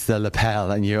difference is the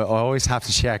lapel, and you always have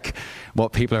to check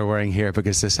what people are wearing here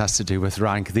because this has to do with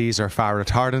rank. These are fire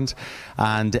retardant,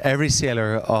 and every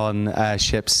sailor on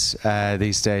ships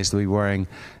these days will be wearing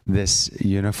this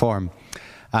uniform.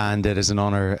 And it is an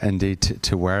honour indeed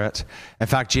to wear it. In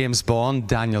fact, James Bond,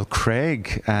 Daniel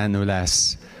Craig, no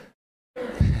less.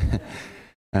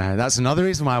 That's another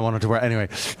reason why I wanted to wear it. Anyway,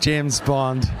 James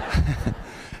Bond,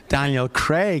 Daniel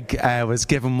Craig was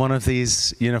given one of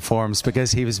these uniforms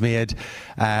because he was made,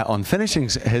 on finishing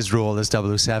his role as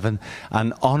 007,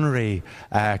 an honorary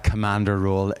commander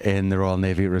role in the Royal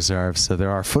Navy Reserve. So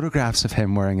there are photographs of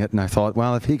him wearing it, and I thought,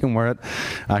 well, if he can wear it,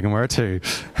 I can wear it too.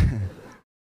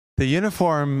 The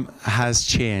uniform has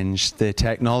changed, the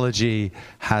technology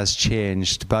has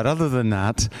changed, but other than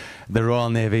that, the Royal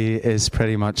Navy is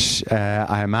pretty much,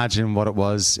 I imagine, what it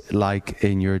was like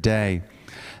in your day.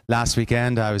 Last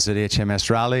weekend, I was at HMS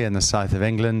Raleigh in the south of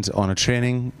England on a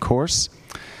training course,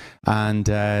 and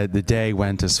the day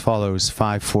went as follows: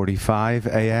 5:45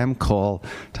 a.m., call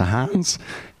to hands,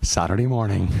 Saturday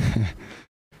morning.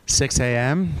 6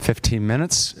 a.m., 15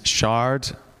 minutes, showered,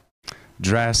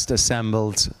 dressed,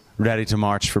 assembled, ready to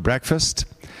march for breakfast.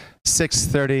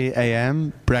 6:30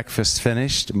 a.m., breakfast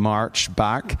finished, march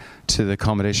back to the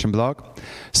accommodation block.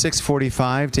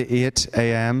 6:45 to 8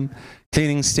 a.m.,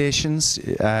 cleaning stations.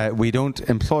 We don't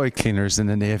employ cleaners in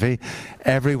the Navy.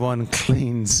 Everyone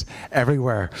cleans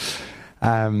everywhere.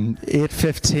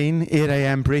 8:15, 8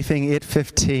 a.m. briefing,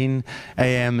 8:15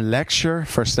 a.m. lecture,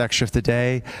 first lecture of the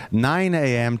day. 9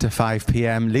 a.m. to 5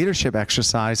 p.m. leadership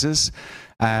exercises.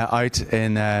 Out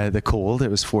in the cold,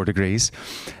 it was 4 degrees,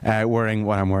 wearing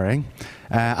what I'm wearing.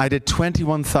 I did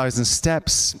 21,000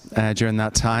 steps during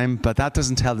that time, but that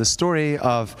doesn't tell the story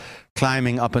of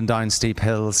climbing up and down steep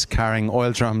hills, carrying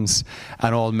oil drums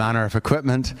and all manner of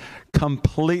equipment,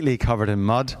 completely covered in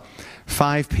mud.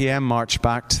 5 p.m. march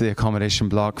back to the accommodation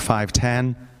block.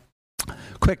 5:10.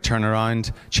 Quick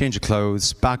turnaround, change of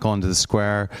clothes, back onto the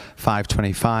square.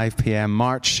 5:25 p.m.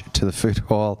 march to the food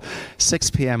hall. 6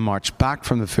 p.m. march back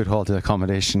from the food hall to the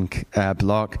accommodation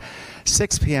block.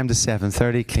 6 p.m. to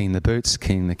 7:30, clean the boots,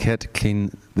 clean the kit,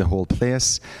 clean the whole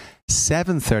place.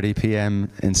 7:30 p.m.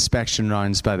 inspection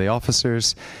rounds by the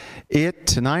officers. 8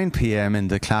 to 9 p.m. in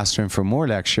the classroom for more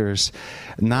lectures.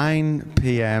 9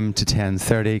 p.m. to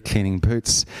 10:30, cleaning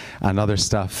boots and other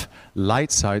stuff.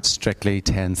 Lights out strictly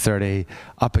 10:30,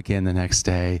 up again the next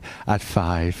day at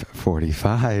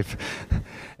 5:45.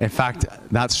 In fact,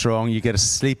 that's wrong. You get a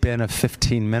sleep in of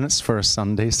 15 minutes for a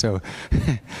Sunday, so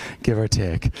give or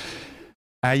take.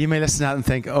 You may listen to that and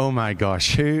think, oh my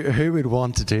gosh, who would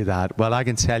want to do that? Well, I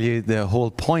can tell you the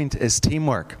whole point is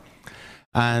teamwork.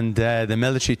 And the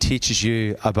military teaches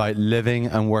you about living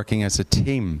and working as a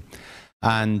team,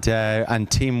 and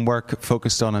teamwork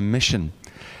focused on a mission.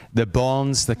 The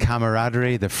bonds, the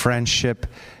camaraderie, the friendship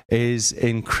is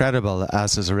incredible,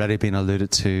 as has already been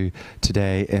alluded to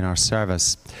today in our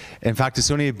service. In fact,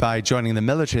 it's only by joining the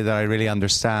military that I really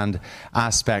understand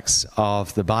aspects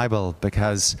of the Bible,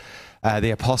 because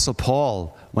the Apostle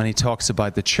Paul, when he talks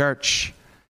about the church,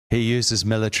 he uses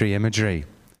military imagery.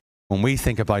 When we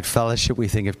think about fellowship, we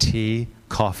think of tea,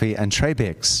 coffee, and tray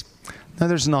bakes. Now,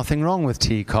 there's nothing wrong with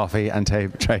tea, coffee, and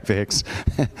tray bakes.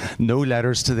 No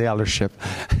letters to the eldership,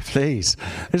 please.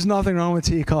 There's nothing wrong with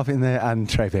tea, coffee, and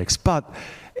tray bakes. But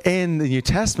in the New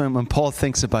Testament, when Paul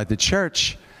thinks about the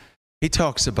church, he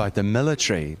talks about the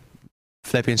military.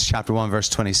 Philippians chapter 1, verse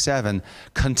 27,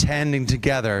 contending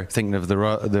together, thinking of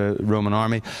the Roman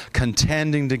army,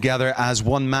 contending together as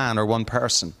one man or one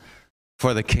person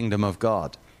for the kingdom of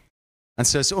God. And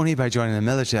so it's only by joining the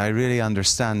military I really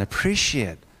understand and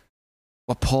appreciate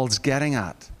what Paul's getting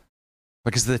at.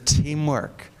 Because the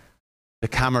teamwork, the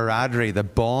camaraderie, the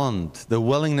bond, the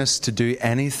willingness to do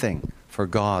anything for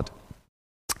God,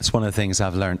 it's one of the things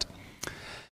I've learned.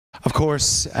 Of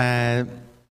course, the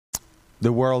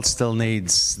world still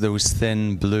needs those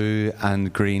thin blue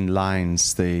and green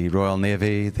lines. The Royal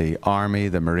Navy, the Army,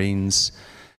 the Marines,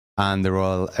 and the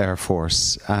Royal Air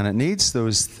Force. And it needs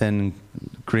those thin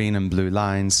green and blue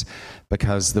lines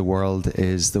because the world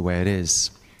is the way it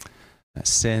is.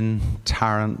 Sin,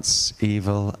 tyrants,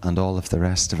 evil, and all of the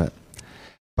rest of it.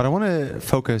 But I want to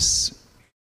focus,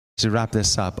 to wrap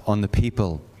this up, on the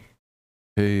people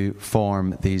who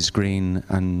form these green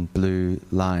and blue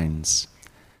lines.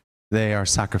 They are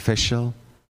sacrificial,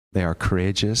 they are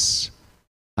courageous,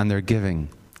 and they're giving.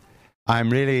 I'm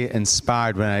really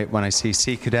inspired when I see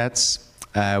sea cadets,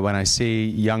 when I see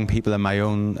young people in my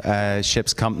own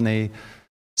ship's company,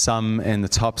 some in the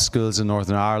top schools in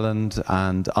Northern Ireland,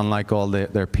 and unlike all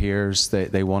their peers,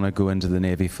 they want to go into the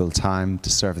Navy full time to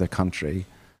serve their country.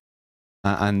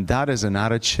 And that is an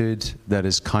attitude that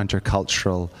is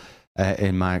countercultural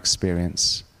in my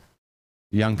experience.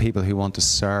 Young people who want to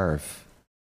serve,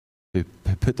 who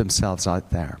put themselves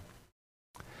out there.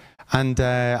 And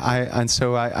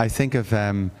so I think of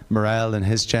Morel and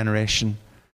his generation,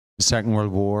 the Second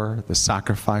World War, the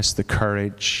sacrifice, the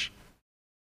courage,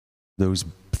 those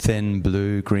thin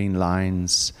blue-green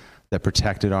lines that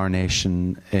protected our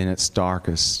nation in its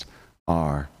darkest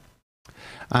hour.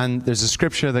 And there's a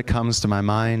scripture that comes to my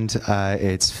mind.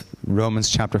 It's Romans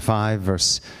chapter 5,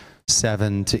 verse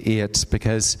 7 to 8,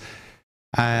 because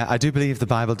I do believe the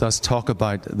Bible does talk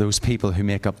about those people who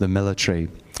make up the military.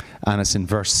 And it's in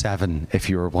verse 7, if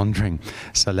you were wondering.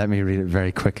 So let me read it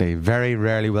very quickly. Very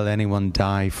rarely will anyone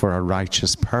die for a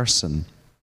righteous person,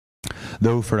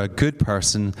 though for a good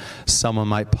person, someone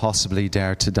might possibly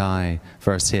dare to die.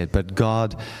 Verse 8, but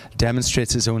God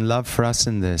demonstrates his own love for us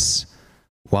in this: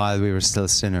 while we were still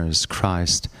sinners,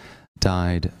 Christ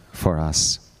died for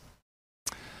us.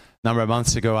 A number of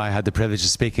months ago, I had the privilege of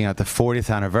speaking at the 40th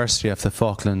anniversary of the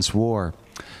Falklands War.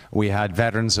 We had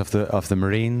veterans of the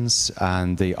Marines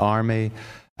and the Army,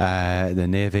 the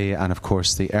Navy, and of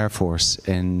course the Air Force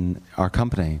in our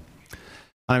company.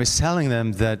 And I was telling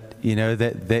them that,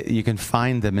 that you can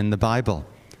find them in the Bible.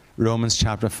 Romans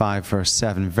chapter 5, verse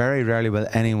 7. Very rarely will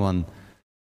anyone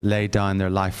lay down their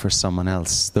life for someone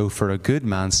else, though for a good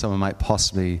man, someone might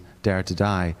possibly dare to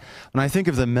die. When I think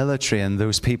of the military and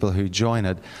those people who join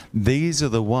it, these are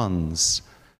the ones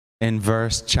in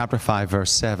chapter 5,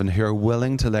 verse 7, who are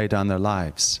willing to lay down their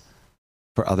lives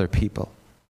for other people.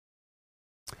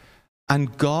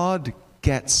 And God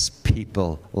gets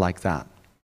people like that.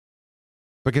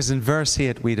 Because in verse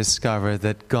 8, we discover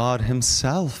that God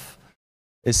himself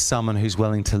is someone who's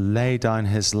willing to lay down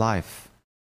his life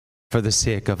for the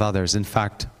sake of others. In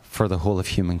fact, for the whole of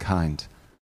humankind.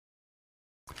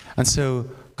 And so,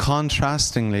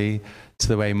 contrastingly to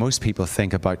the way most people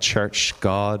think about church,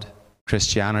 God,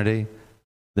 Christianity,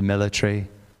 the military,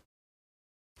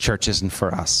 church isn't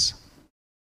for us.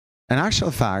 In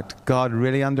actual fact, God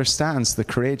really understands the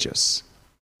courageous,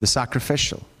 the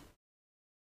sacrificial,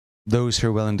 those who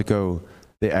are willing to go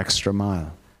the extra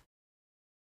mile.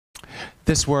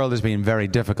 This world has been very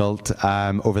difficult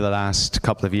over the last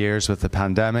couple of years with the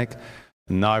pandemic.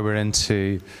 Now we're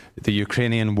into the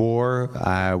Ukrainian war,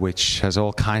 which has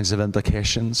all kinds of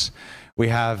implications. We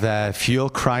have fuel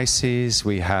crises,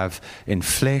 we have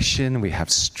inflation, we have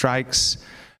strikes.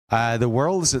 The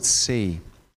world is at sea.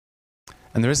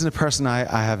 And there isn't a person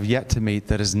I have yet to meet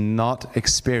that has not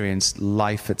experienced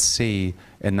life at sea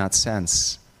in that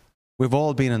sense. We've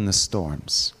all been in the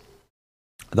storms.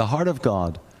 The heart of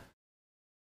God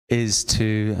is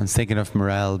to, I'm thinking of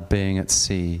Morel being at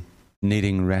sea,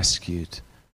 needing rescued.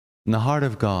 And the heart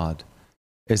of God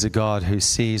is a God who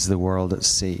sees the world at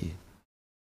sea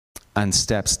and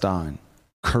steps down,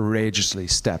 courageously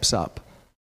steps up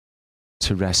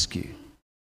to rescue,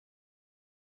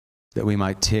 that we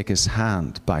might take his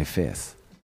hand by faith,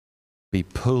 be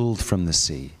pulled from the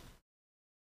sea,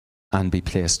 and be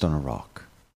placed on a rock.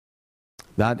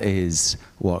 That is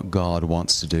what God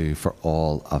wants to do for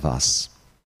all of us.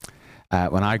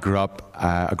 When I grew up,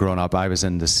 I was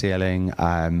into sailing.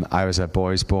 I was a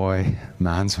boy's boy,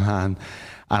 man's man.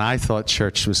 And I thought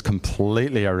church was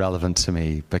completely irrelevant to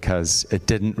me because it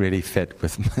didn't really fit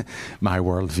with my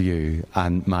worldview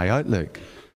and my outlook.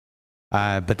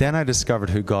 But then I discovered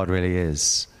who God really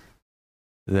is.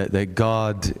 That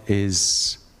God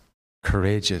is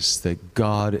courageous, that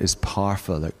God is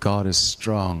powerful, that God is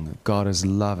strong, that God is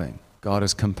loving, God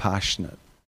is compassionate.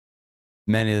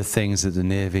 Many of the things that the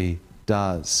Navy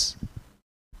does,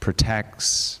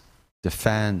 protects,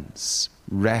 defends,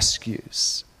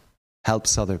 rescues,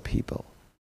 helps other people,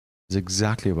 is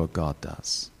exactly what God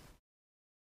does.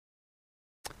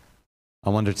 I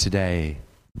wonder today,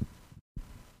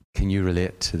 can you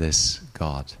relate to this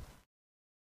God?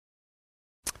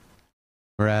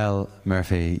 Morel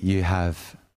Murphy, you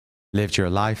have lived your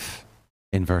life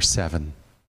in verse 7.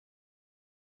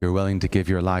 You're willing to give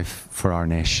your life for our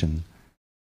nation.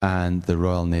 And the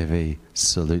Royal Navy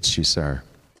salutes you, sir.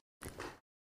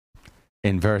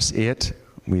 In verse 8,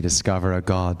 we discover a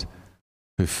God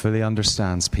who fully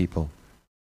understands people,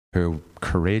 who are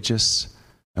courageous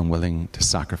and willing to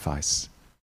sacrifice.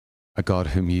 A God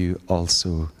whom you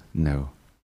also know.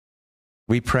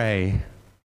 We pray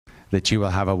that you will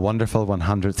have a wonderful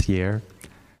 100th year,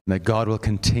 and that God will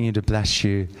continue to bless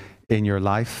you in your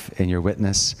life, in your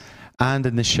witness, and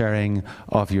in the sharing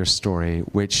of your story,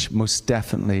 which most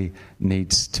definitely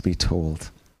needs to be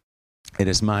told. It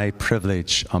is my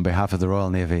privilege on behalf of the Royal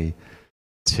Navy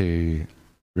to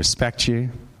respect you,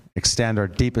 extend our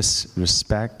deepest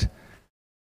respect,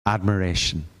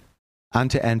 admiration, and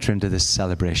to enter into this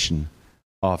celebration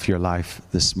of your life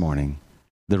this morning.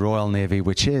 The Royal Navy,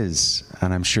 which is,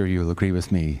 and I'm sure you'll agree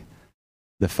with me,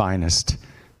 the finest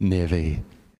navy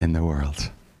in the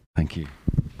world. Thank you.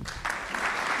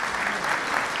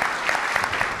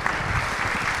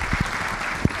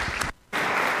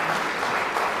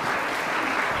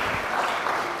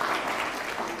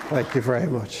 Thank you very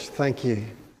much. Thank you.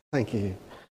 Thank you.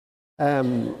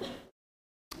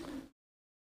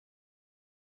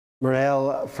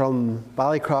 Morel from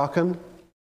Ballycrochan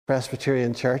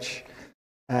Presbyterian Church.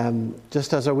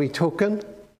 Just as a wee token,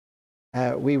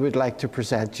 we would like to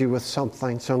present you with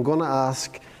something. So I'm going to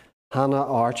ask Hannah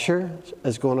Archer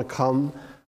is going to come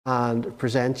and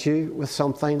present you with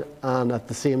something, and at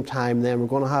the same time then we're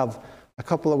going to have a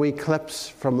couple of wee clips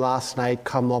from last night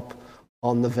come up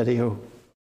on the video.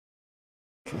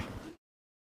 Okay.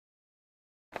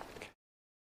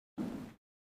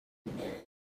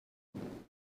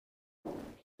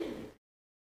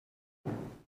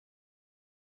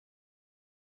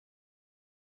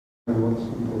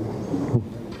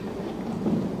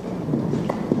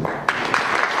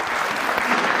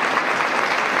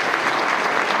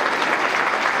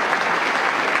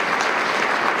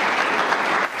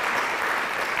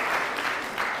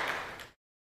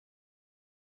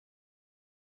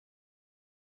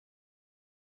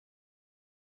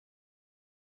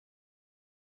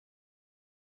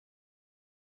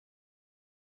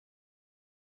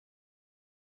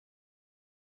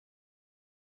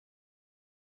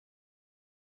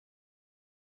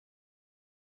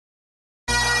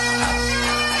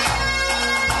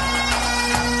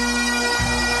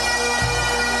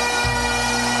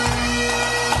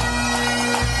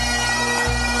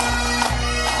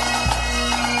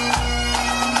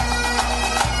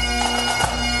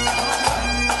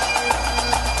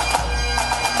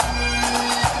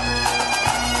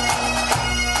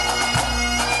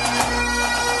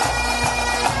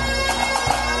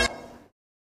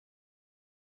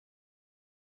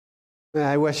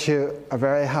 I wish you a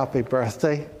very happy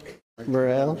birthday,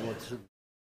 Morel.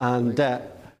 And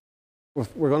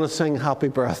we're going to sing happy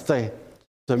birthday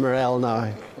to Morel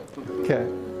now. Okay.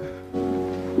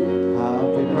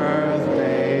 Happy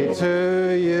birthday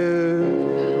to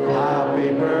you.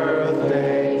 Happy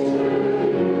birthday to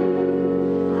you.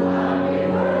 Happy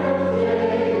birthday,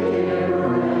 dear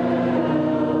Morel.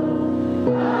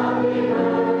 Happy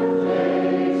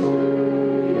birthday to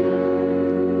you.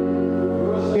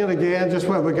 Sing it again just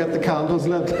when we get the candles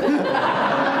lit.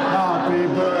 Happy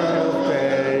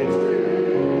birthday to you.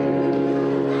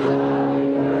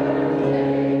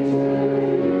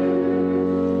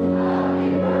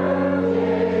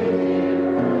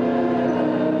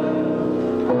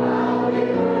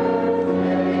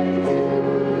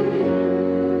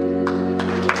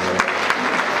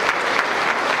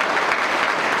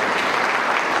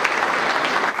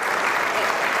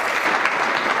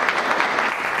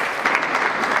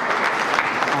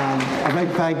 A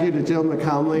big thank you to Jill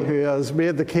McCamley, who has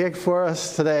made the cake for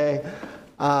us today.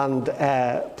 And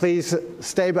please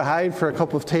stay behind for a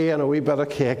cup of tea and a wee bit of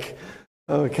cake.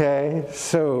 Okay,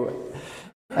 so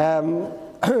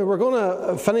we're going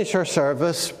to finish our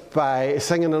service by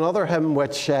singing another hymn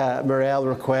which Morel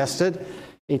requested,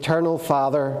 Eternal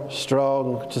Father,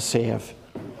 Strong to Save.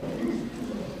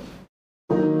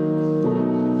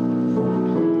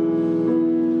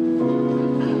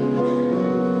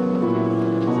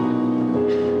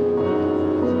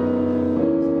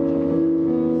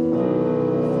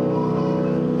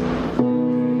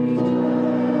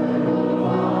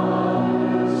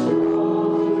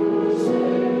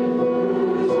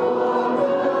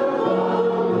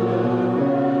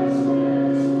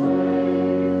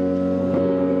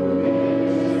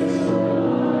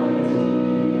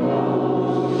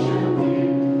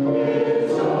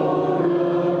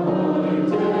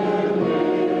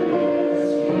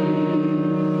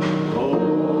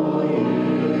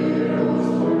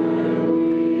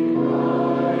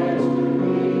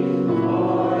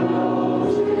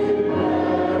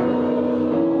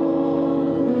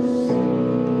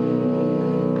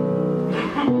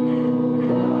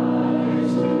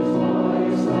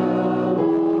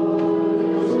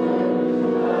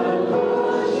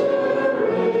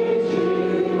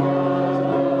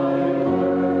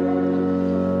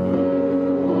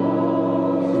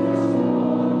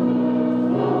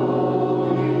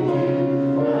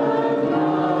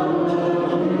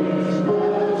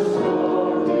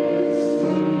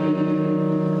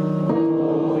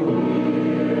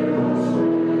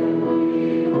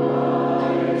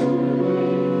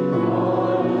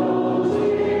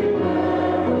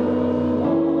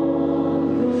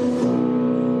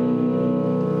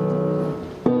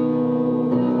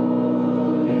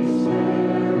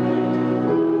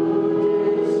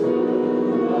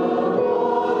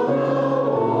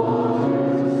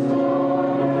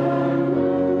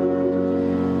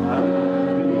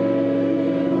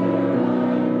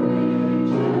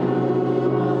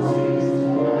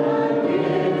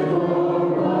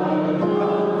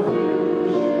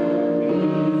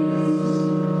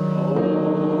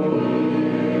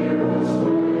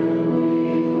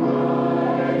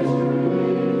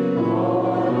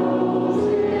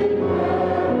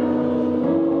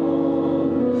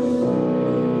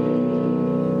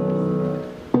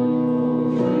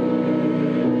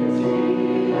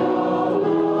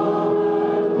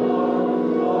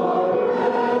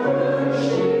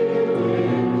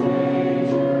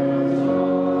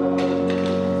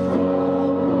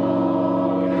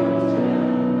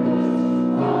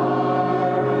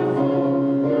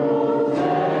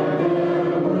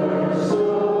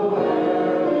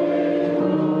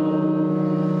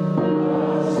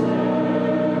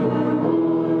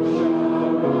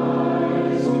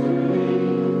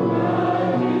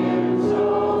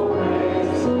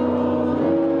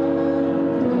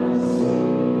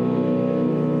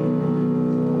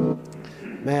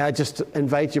 I just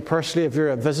invite you personally, if you're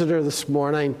a visitor this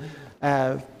morning,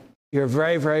 you're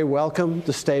very, very welcome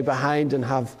to stay behind and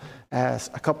have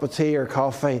a cup of tea or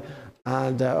coffee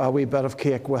and a wee bit of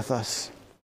cake with us.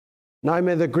 Now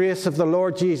may the grace of the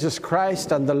Lord Jesus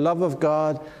Christ and the love of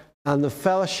God and the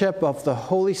fellowship of the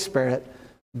Holy Spirit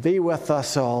be with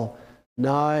us all,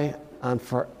 now and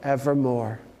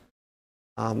forevermore.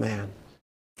 Amen.